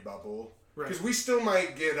memory bubble." Because we still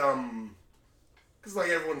might get because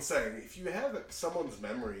like everyone's saying, if you have someone's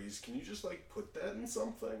memories, can you just like put that in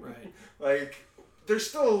something? Right. Like there's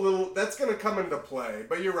still a little that's gonna come into play,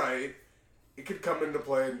 but you're right. It could come into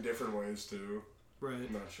play in different ways too. Right.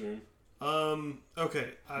 I'm not sure.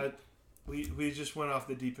 Okay. We just went off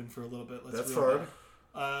the deep end for a little bit. That's fine.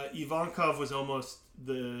 Ivankov was almost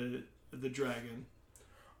the dragon.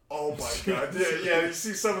 Oh my god! Yeah. You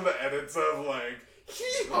see some of the edits of like,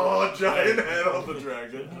 giant head on the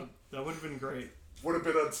dragon. That would have been great. Would have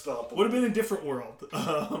been unstoppable. Would have been a different world.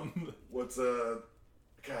 What's God?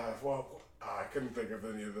 Well, I couldn't think of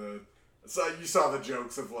any of the. So you saw the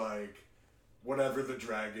jokes of like, whatever the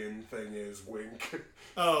dragon thing is, wink.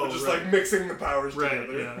 Oh, or just like mixing the powers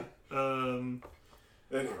together. Yeah.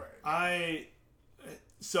 Anyway.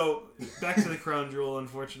 So, back to the crown jewel,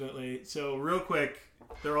 unfortunately. So, real quick,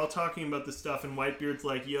 they're all talking about the stuff, and Whitebeard's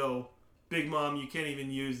like, yo, Big Mom, you can't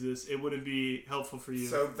even use this. It wouldn't be helpful for you.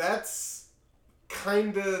 So, that's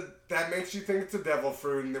kind of... That makes you think it's a devil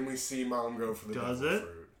fruit, and then we see Mom go for the devil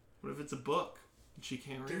fruit. What if it's a book, and she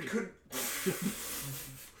can't read it?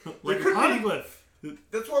 Like a poneglyph.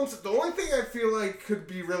 That's what I'm saying. The only thing I feel like could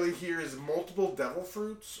be really here is multiple devil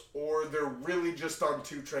fruits, or they're really just on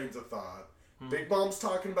two trains of thought. Big Mom's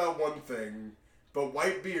talking about one thing, but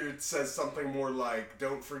Whitebeard says something more like,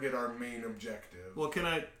 "Don't forget our main objective." Well, can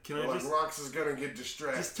I just... Rox is gonna get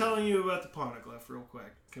distracted. Just telling you about the poneglyph real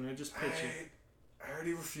quick. Can I just pitch it? I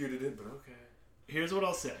already refuted it, but okay. Here's what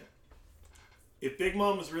I'll say. If Big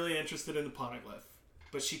Mom was really interested in the poneglyph,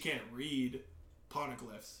 but she can't read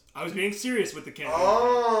poneglyphs. I was being serious with the can't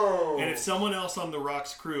read. And if someone else on the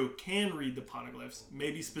Rox crew can read the poneglyphs,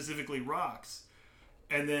 maybe specifically Rox,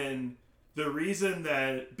 and then... The reason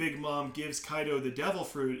that Big Mom gives Kaido the devil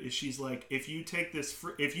fruit is she's like, if you take the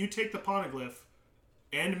poneglyph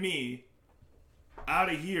and me out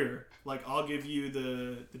of here, like I'll give you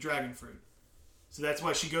the dragon fruit. So that's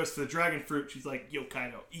why she goes for the dragon fruit. She's like, yo,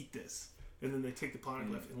 Kaido, eat this. And then they take the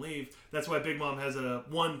poneglyph and leave. That's why Big Mom has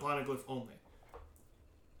one poneglyph only.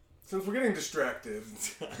 Since we're getting distracted.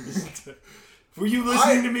 Were you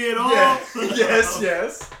listening to me at all?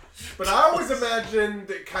 Yes. But I always imagined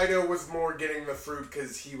that Kaido was more getting the fruit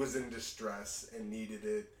because he was in distress and needed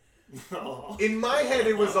it. Oh. In my head,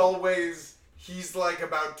 it was always, he's like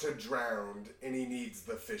about to drown and he needs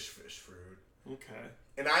the fish fruit. Okay.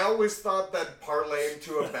 And I always thought that parlay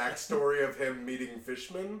into a backstory of him meeting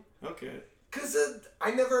fishmen. Okay. Because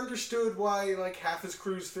I never understood why like half his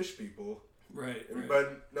crew's fish people. Right.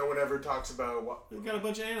 But no one ever talks about what... We've got a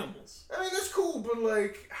bunch of animals. I mean, that's cool, but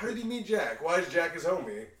like, how did he meet Jack? Why is Jack his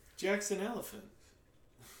homie? Jack's an elephant.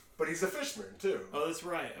 But he's a fishman, too. Oh, that's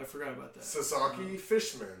right. I forgot about that. Sasaki,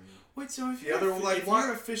 fishman. Wait, so if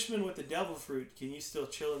you're a fishman with the devil fruit, can you still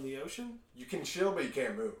chill in the ocean? You can chill, but you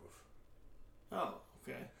can't move. Oh,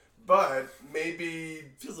 okay. But maybe...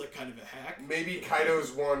 Feels like kind of a hack. Maybe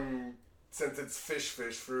Kaido's one, since it's fish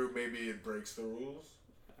fruit, maybe it breaks the rules.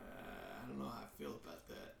 I don't know how I feel about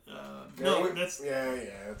that.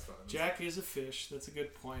 Yeah, that's fine. Jack is a fish. That's a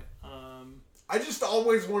good point. I just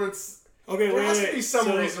always wanted... Okay, there has to be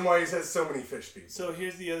some reason why he has so many fish people. So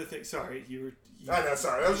here's the other thing. Sorry, I know,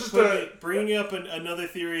 sorry. That was just bringing up another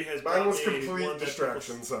theory has brought mine was me complete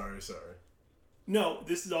distraction. Sorry. No,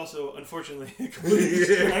 this is also, unfortunately, a complete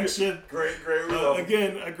distraction. Great.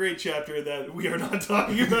 Again, a great chapter that we are not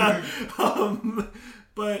talking about.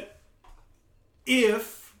 But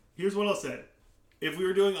here's what I'll say. If we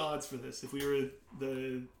were doing odds for this, if we were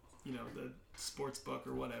the sports book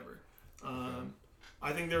or whatever,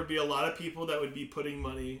 I think there would be a lot of people that would be putting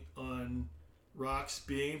money on Rox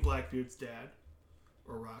being Blackbeard's dad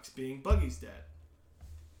or Rox being Buggy's dad.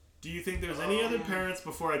 Do you think there's any other parents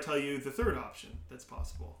before I tell you the third option that's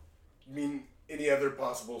possible? You mean any other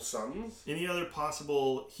possible sons? Any other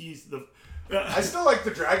possible... He's the... I still like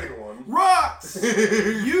the dragon one. Rox!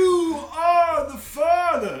 You are the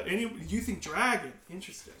father! You think dragon.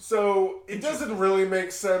 Interesting. So, it doesn't really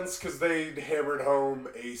make sense because they hammered home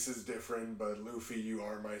Ace is different, but Luffy, you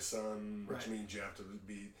are my son, which means you have to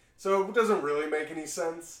be... So, it doesn't really make any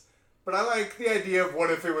sense. But I like the idea of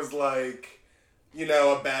what if it was like... you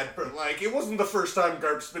know, a bad... Like, it wasn't the first time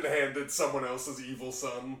Garp's been handed someone else's evil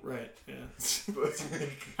son. Right, yeah. But,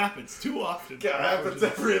 Happens too often. yeah, it happens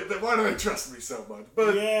every... Why do they trust me so much?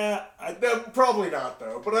 But yeah. no, probably not,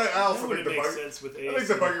 though. But I also think the sense with Ace. I think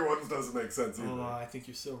the buggy ones doesn't make sense either. Oh, I think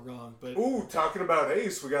you're so wrong. But ooh, talking about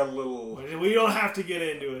Ace, we got a little... We don't have to get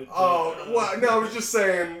into it. Well, no, I was just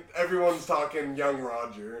saying, everyone's talking young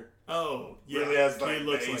Roger. Oh, yeah. Really has, like, he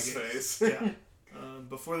looks Ace like face. Yeah.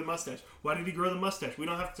 Before the mustache. Why did he grow the mustache? We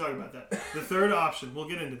don't have to talk about that. The third option. We'll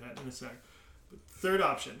get into that in a sec. But third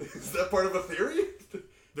option. Is that part of a theory?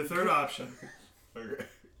 The third option. Okay.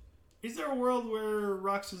 Is there a world where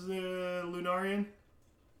Rox is a Lunarian?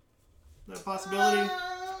 Is that a possibility?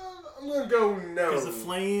 I'm gonna go no. Because the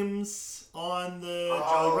flames on the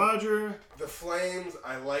Jolly Roger. The flames,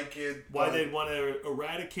 I like it. Why they'd want to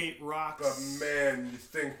eradicate Rox. But man, you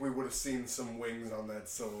think we would have seen some wings on that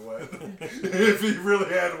silhouette if he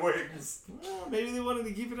really had wings. Well, maybe they wanted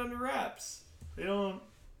to keep it under wraps. They don't,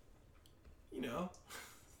 you know.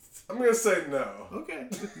 I'm gonna say no. Okay,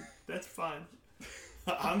 that's fine.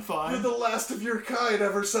 I'm fine. You're the last of your kind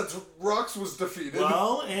ever since Rox was defeated.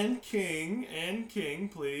 Well, and King,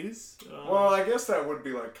 please. Well, I guess that would be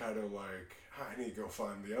like kind of like, I need to go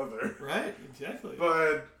find the other. Right, exactly.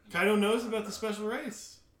 But Kaido knows about the special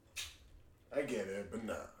race. I get it, but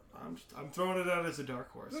no. I'm throwing it out as a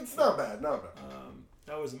dark horse. It's not bad, not bad.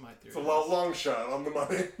 That wasn't my theory. It's a long shot on the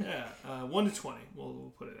money. Yeah, 1 to 20.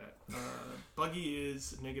 We'll put it at. Buggy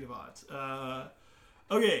is negative odds.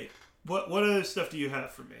 Okay. What other stuff do you have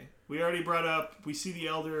for me? We already brought up, we see the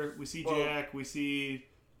Elder, we see Jack, we see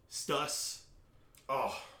Stuss.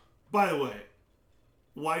 Oh. By the way,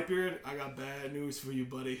 Whitebeard, I got bad news for you,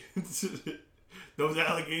 buddy. Those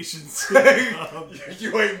allegations.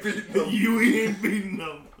 You ain't beating them. You ain't beating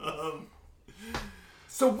them.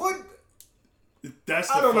 So what... That's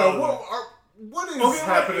the I don't father. know. What is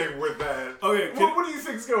happening with that? Okay, what do you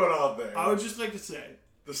think's going on there? I would just like to say...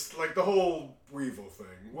 Like the whole Weevil thing.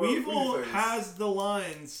 Weevil has the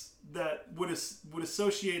lines that would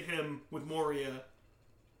associate him with Moria.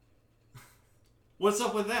 What's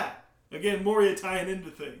up with that? Again, Moria tying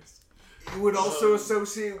into things. You would also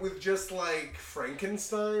associate with just like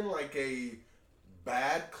Frankenstein, like a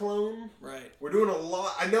bad clone. Right. We're doing a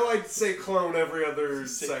lot. I know I'd say clone every other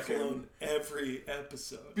second. Clone every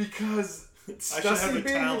episode. Because Stussy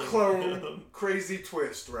being a clone, crazy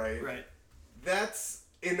twist, right? Right. That's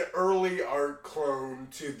an early art clone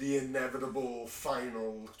to the inevitable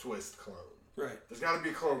final twist clone. Right. There's got to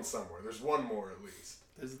be a clone somewhere. There's one more at least.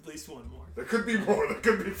 There's at least one more. There could be more. There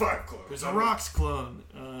could be 5 clones. There's a Rox clone.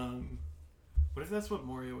 What if that's what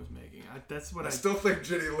Moria was making? I still think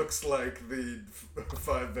Ginny looks like the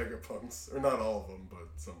 5 Vegapunks. Or not all of them, but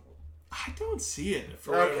some of them. I don't see it.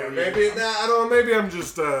 Okay, maybe... I don't know. Maybe I'm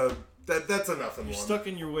just... That's enough in You're one. stuck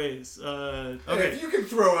in your ways. Okay. Hey, if you can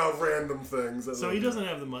throw out random things... So he doesn't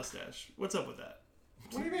have the mustache. What's up with that?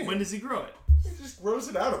 What do you mean? When does he grow it? He just grows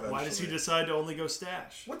it out eventually. Why does he decide to only go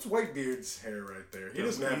stash? What's Whitebeard's hair right there? He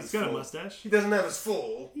doesn't have his He's got full. a mustache. He doesn't have his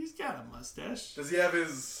full. He's got a mustache. Does he have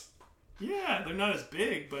his... Yeah, they're not as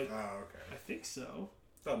big, but oh, okay. I think so.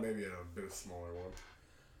 Thought maybe a bit of smaller one.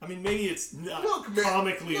 I mean, maybe it's not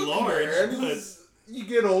comically Look, large, man, but... You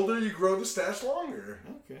get older, you grow the stash longer.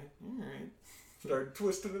 Okay, alright. Start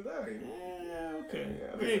twisting it out. Yeah, okay.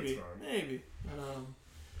 Yeah, maybe.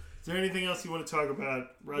 Is there anything else you want to talk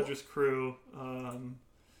about? Roger's crew?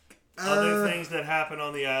 Other things that happen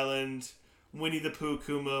on the island? Winnie the Pooh,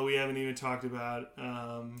 Kuma, we haven't even talked about.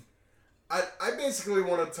 I basically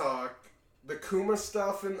want to talk the Kuma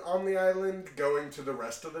stuff on the island going to the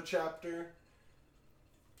rest of the chapter.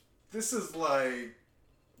 This is like,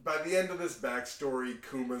 by the end of this backstory,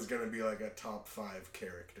 Kuma's going to be like a top 5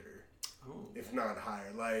 character. Oh. If not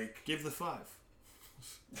higher. Like, give the 5.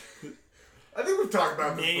 I think we've talked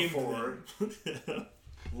about this Name before.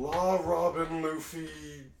 Law, Robin, Luffy.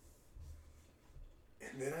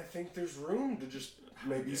 And then I think there's room to just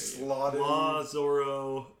maybe slot in. Law,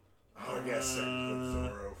 Zoro. I guess I could put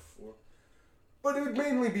Zoro for. But it would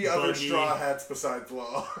mainly be other Straw Hats besides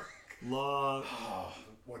Law. Law.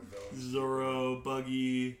 What those? Zoro,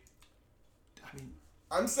 Buggy. I mean,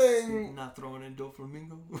 I'm saying... Not throwing in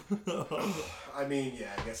Doflamingo? I mean,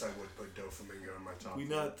 yeah, I guess I would put Doflamingo in my top 5.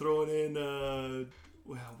 Not throwing in,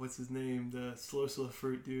 what's his name? The slow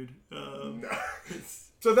fruit dude. No.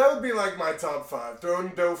 So that would be like my top 5.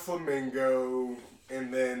 Throwing Doflamingo,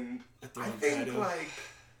 and then I think Kaido. like...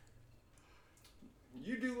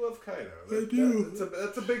 You do love Kaido. I do.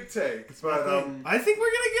 That's a big take. But I think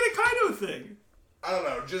we're going to get a Kaido thing. I don't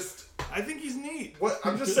know, just... I think he's neat.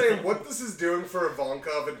 I'm just saying, what this is doing for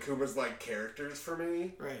Ivankov and Kuma's, like, characters for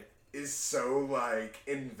me... Right. is so, like,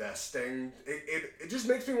 investing. It just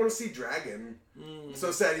makes me want to see Dragon. I'm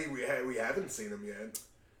so sad we haven't seen him yet.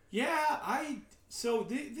 Yeah, this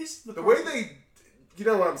is the way they... You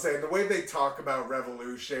know what I'm saying? The way they talk about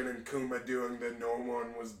revolution and Kuma doing the no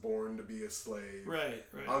one was born to be a slave. Right.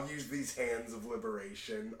 I'll use these hands of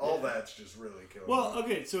liberation. All that's just really killing me. Well,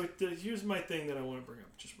 okay, so here's my thing that I want to bring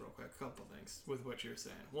up just real quick. A couple things with what you're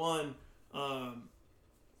saying. One,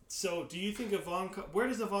 so do you think where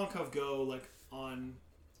does Ivankov go, like, on...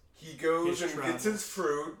 He goes his and travels? gets his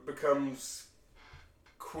fruit, becomes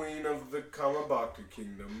queen of the Kamabaka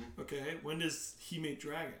kingdom. Okay, when does he meet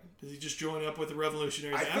Dragon? Does he just join up with the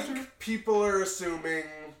revolutionaries I after? think people are assuming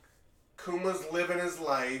Kuma's living his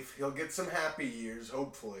life. He'll get some happy years,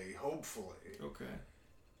 hopefully. Okay.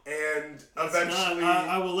 And That's eventually...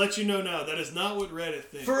 I will let you know now, that is not what Reddit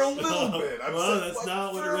thinks. For a little bit. That's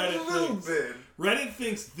not what Reddit thinks. For a little bit. Reddit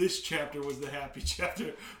thinks this chapter was the happy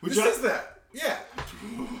chapter. This is that. Yeah.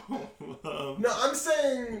 No, I'm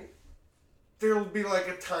saying... There'll be like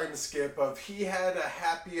a time skip of he had a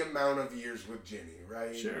happy amount of years with Ginny,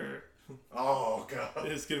 right? Sure. Oh, God.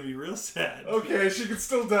 It's going to be real sad. Okay, she could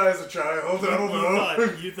still die as a child. I don't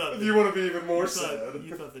know. You thought you want to be even more sad.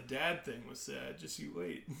 You thought the dad thing was sad. Just you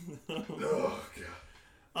wait. Oh,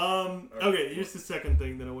 God. Okay, here's the second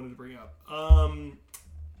thing that I wanted to bring up.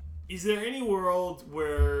 Is there any world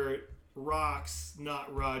where Rox,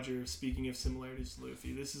 not Roger, speaking of similarities to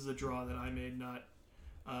Luffy, this is a draw that I made, not...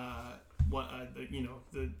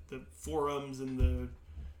 the forums and the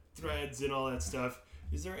threads and all that stuff.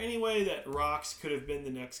 Is there any way that Rox could have been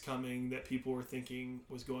the next coming that people were thinking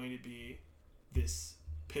was going to be this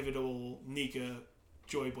pivotal Nika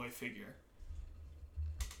Joy Boy figure?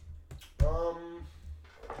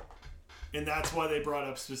 And that's why they brought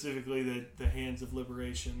up specifically the Hands of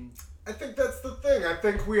Liberation. I think that's the thing. I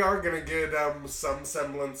think we are going to get some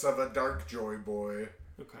semblance of a Dark Joy Boy.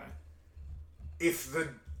 Okay. If the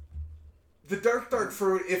dark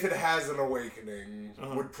fruit, if it has an awakening,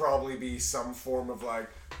 would probably be some form of like,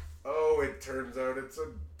 oh, it turns out it's a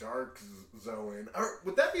dark Zoan.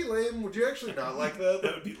 Would that be lame? Would you actually not like that?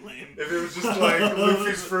 That would be lame. If it was just like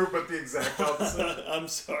Luffy's fruit, but the exact opposite. I'm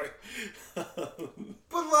sorry. But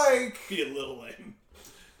like... Be a little lame.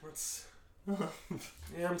 What's...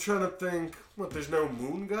 Yeah, I'm trying to think. What, there's no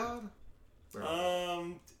moon god?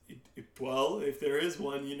 Well, if there is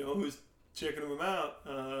one, you know who's checking him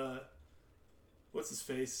out. What's his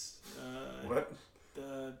face? What?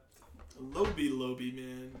 The Loby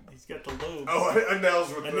man. He's got the lobes. Oh,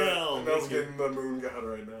 Anel's with Anel's getting the moon god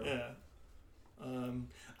right now. Yeah.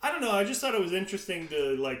 I don't know. I just thought it was interesting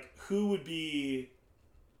to, like, who would be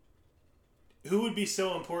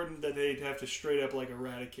so important that they'd have to straight up, like,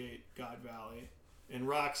 eradicate God Valley. And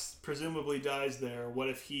Rox presumably dies there. What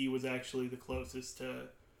if he was actually the closest to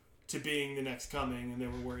being the next coming, and they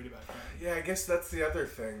were worried about that? Yeah, I guess that's the other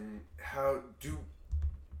thing. How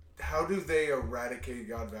do they eradicate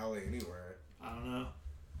God Valley anywhere? I don't know.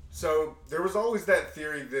 So there was always that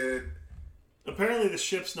theory that apparently the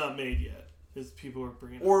ship's not made yet, as people were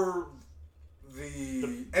bringing or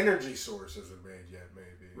the energy source isn't made yet,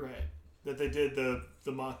 maybe. Right. That they did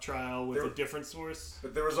the mock trial with a different source.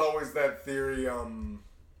 But there was always that theory.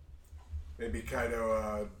 Maybe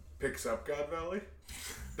Kaido picks up God Valley.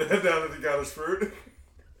 Now that he got his fruit.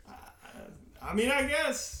 I mean, I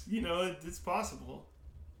guess, it's possible.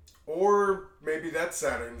 Or maybe that's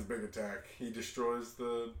Saturn's big attack. He destroys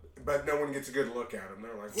but no one gets a good look at him.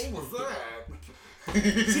 They're like, what was that?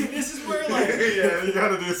 See, this is where, like... yeah, you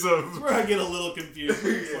gotta do something. This is where I get a little confused.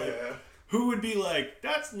 It's yeah. like, who would be like,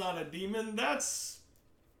 that's not a demon, that's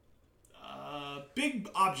a big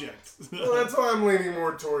object. Well, that's why I'm leaning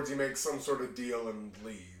more towards he makes some sort of deal and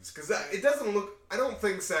leaves. Because it doesn't look... I don't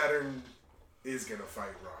think Saturn is going to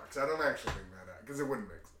fight Rox. I don't actually think that out. Because it wouldn't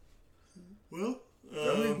make sense. Well,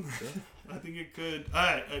 I think it could.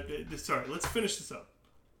 Alright, sorry, let's finish this up.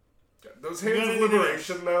 Those Hands of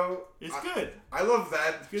Liberation, though... It's good. I love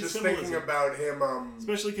that. Just symbolism. thinking about him...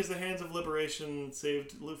 Especially because the Hands of Liberation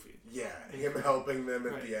saved Luffy. Yeah, him helping them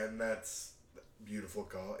at the end, that's a beautiful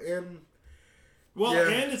call. And... Well,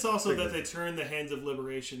 and it's also that they turn the Hands of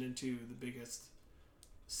Liberation into the biggest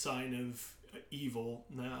sign of evil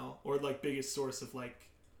now, or like biggest source of like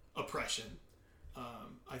oppression.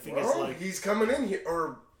 I think it's like he's coming in here,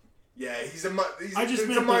 or he's a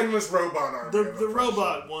meant mindless robot army. The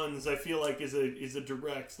robot ones, I feel like is a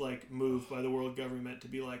direct like move by the world government to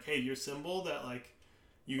be like, hey, your symbol that like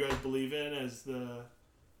you guys believe in as the.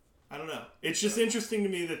 I don't know. It's just interesting to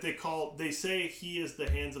me that they say he is the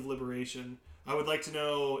Hands of Liberation. I would like to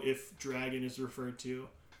know if Dragon is referred to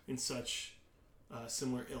in such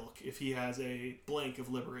similar ilk if he has a blank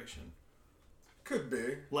of liberation. Could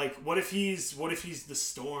be. Like, what if he's the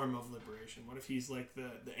storm of liberation? What if he's like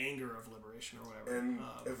the anger of liberation or whatever? And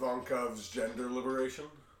Ivankov's gender liberation?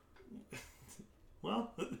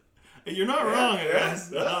 Well, you're not wrong, I guess.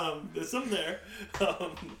 There's something there.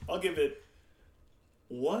 I'll give it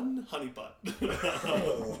 1 honeypot.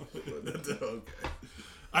 Okay.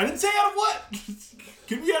 I didn't say out of what.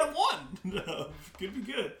 Could be out of 1. Could be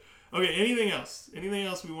good. Okay, anything else? Anything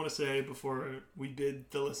else we want to say before we bid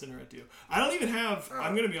the listener adieu? I don't even have,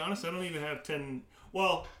 I'm going to be honest, I don't even have 10,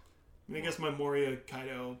 well, I guess my Moria,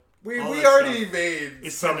 Kaido, We already made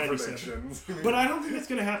it's some 1097. predictions. But I don't think it's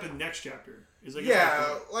going to happen next chapter.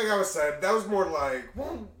 Yeah, like I was said, that was more like,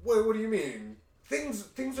 well, what do you mean?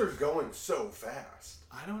 Things are going so fast.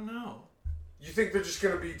 I don't know. You think they're just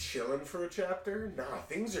going to be chilling for a chapter? Nah,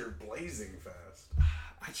 things are blazing fast.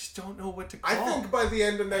 I just don't know what to call. I think by the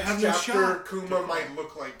end of next chapter, Kuma might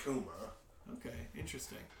look like Kuma. Okay,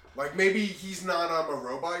 interesting. Like, maybe he's not a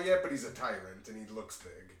robot yet, but he's a tyrant, and he looks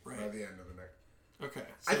big by the end of the next. Okay.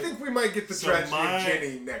 So, I think we might get the tragedy of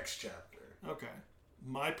Jenny next chapter. Okay.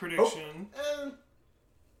 My prediction...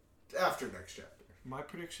 after next chapter. My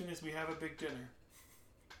prediction is we have a big dinner.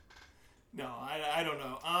 No, I don't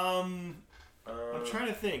know. I'm trying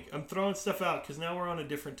to think. I'm throwing stuff out because now we're on a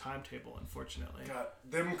different timetable, unfortunately. God,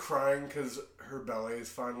 them crying because her belly is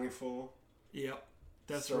finally full. Yep.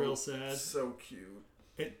 That's real sad. So cute.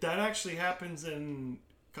 That actually happens in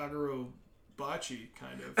Kagero Bachi,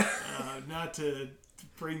 kind of. Not to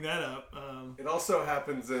bring that up. It also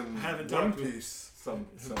happens in One Piece.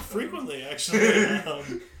 Frequently, actually.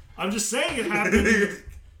 I'm just saying it happens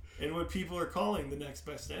in what people are calling the next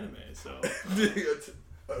best anime. So.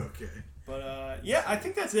 Okay. But yeah, I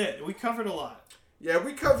think that's it. We covered a lot. Yeah,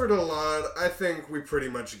 we covered a lot. I think we pretty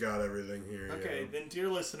much got everything here. Okay, then dear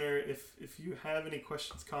listener, if you have any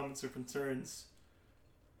questions, comments, or concerns,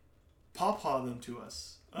 paw them to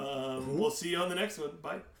us. We'll see you on the next one.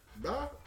 Bye. Bye.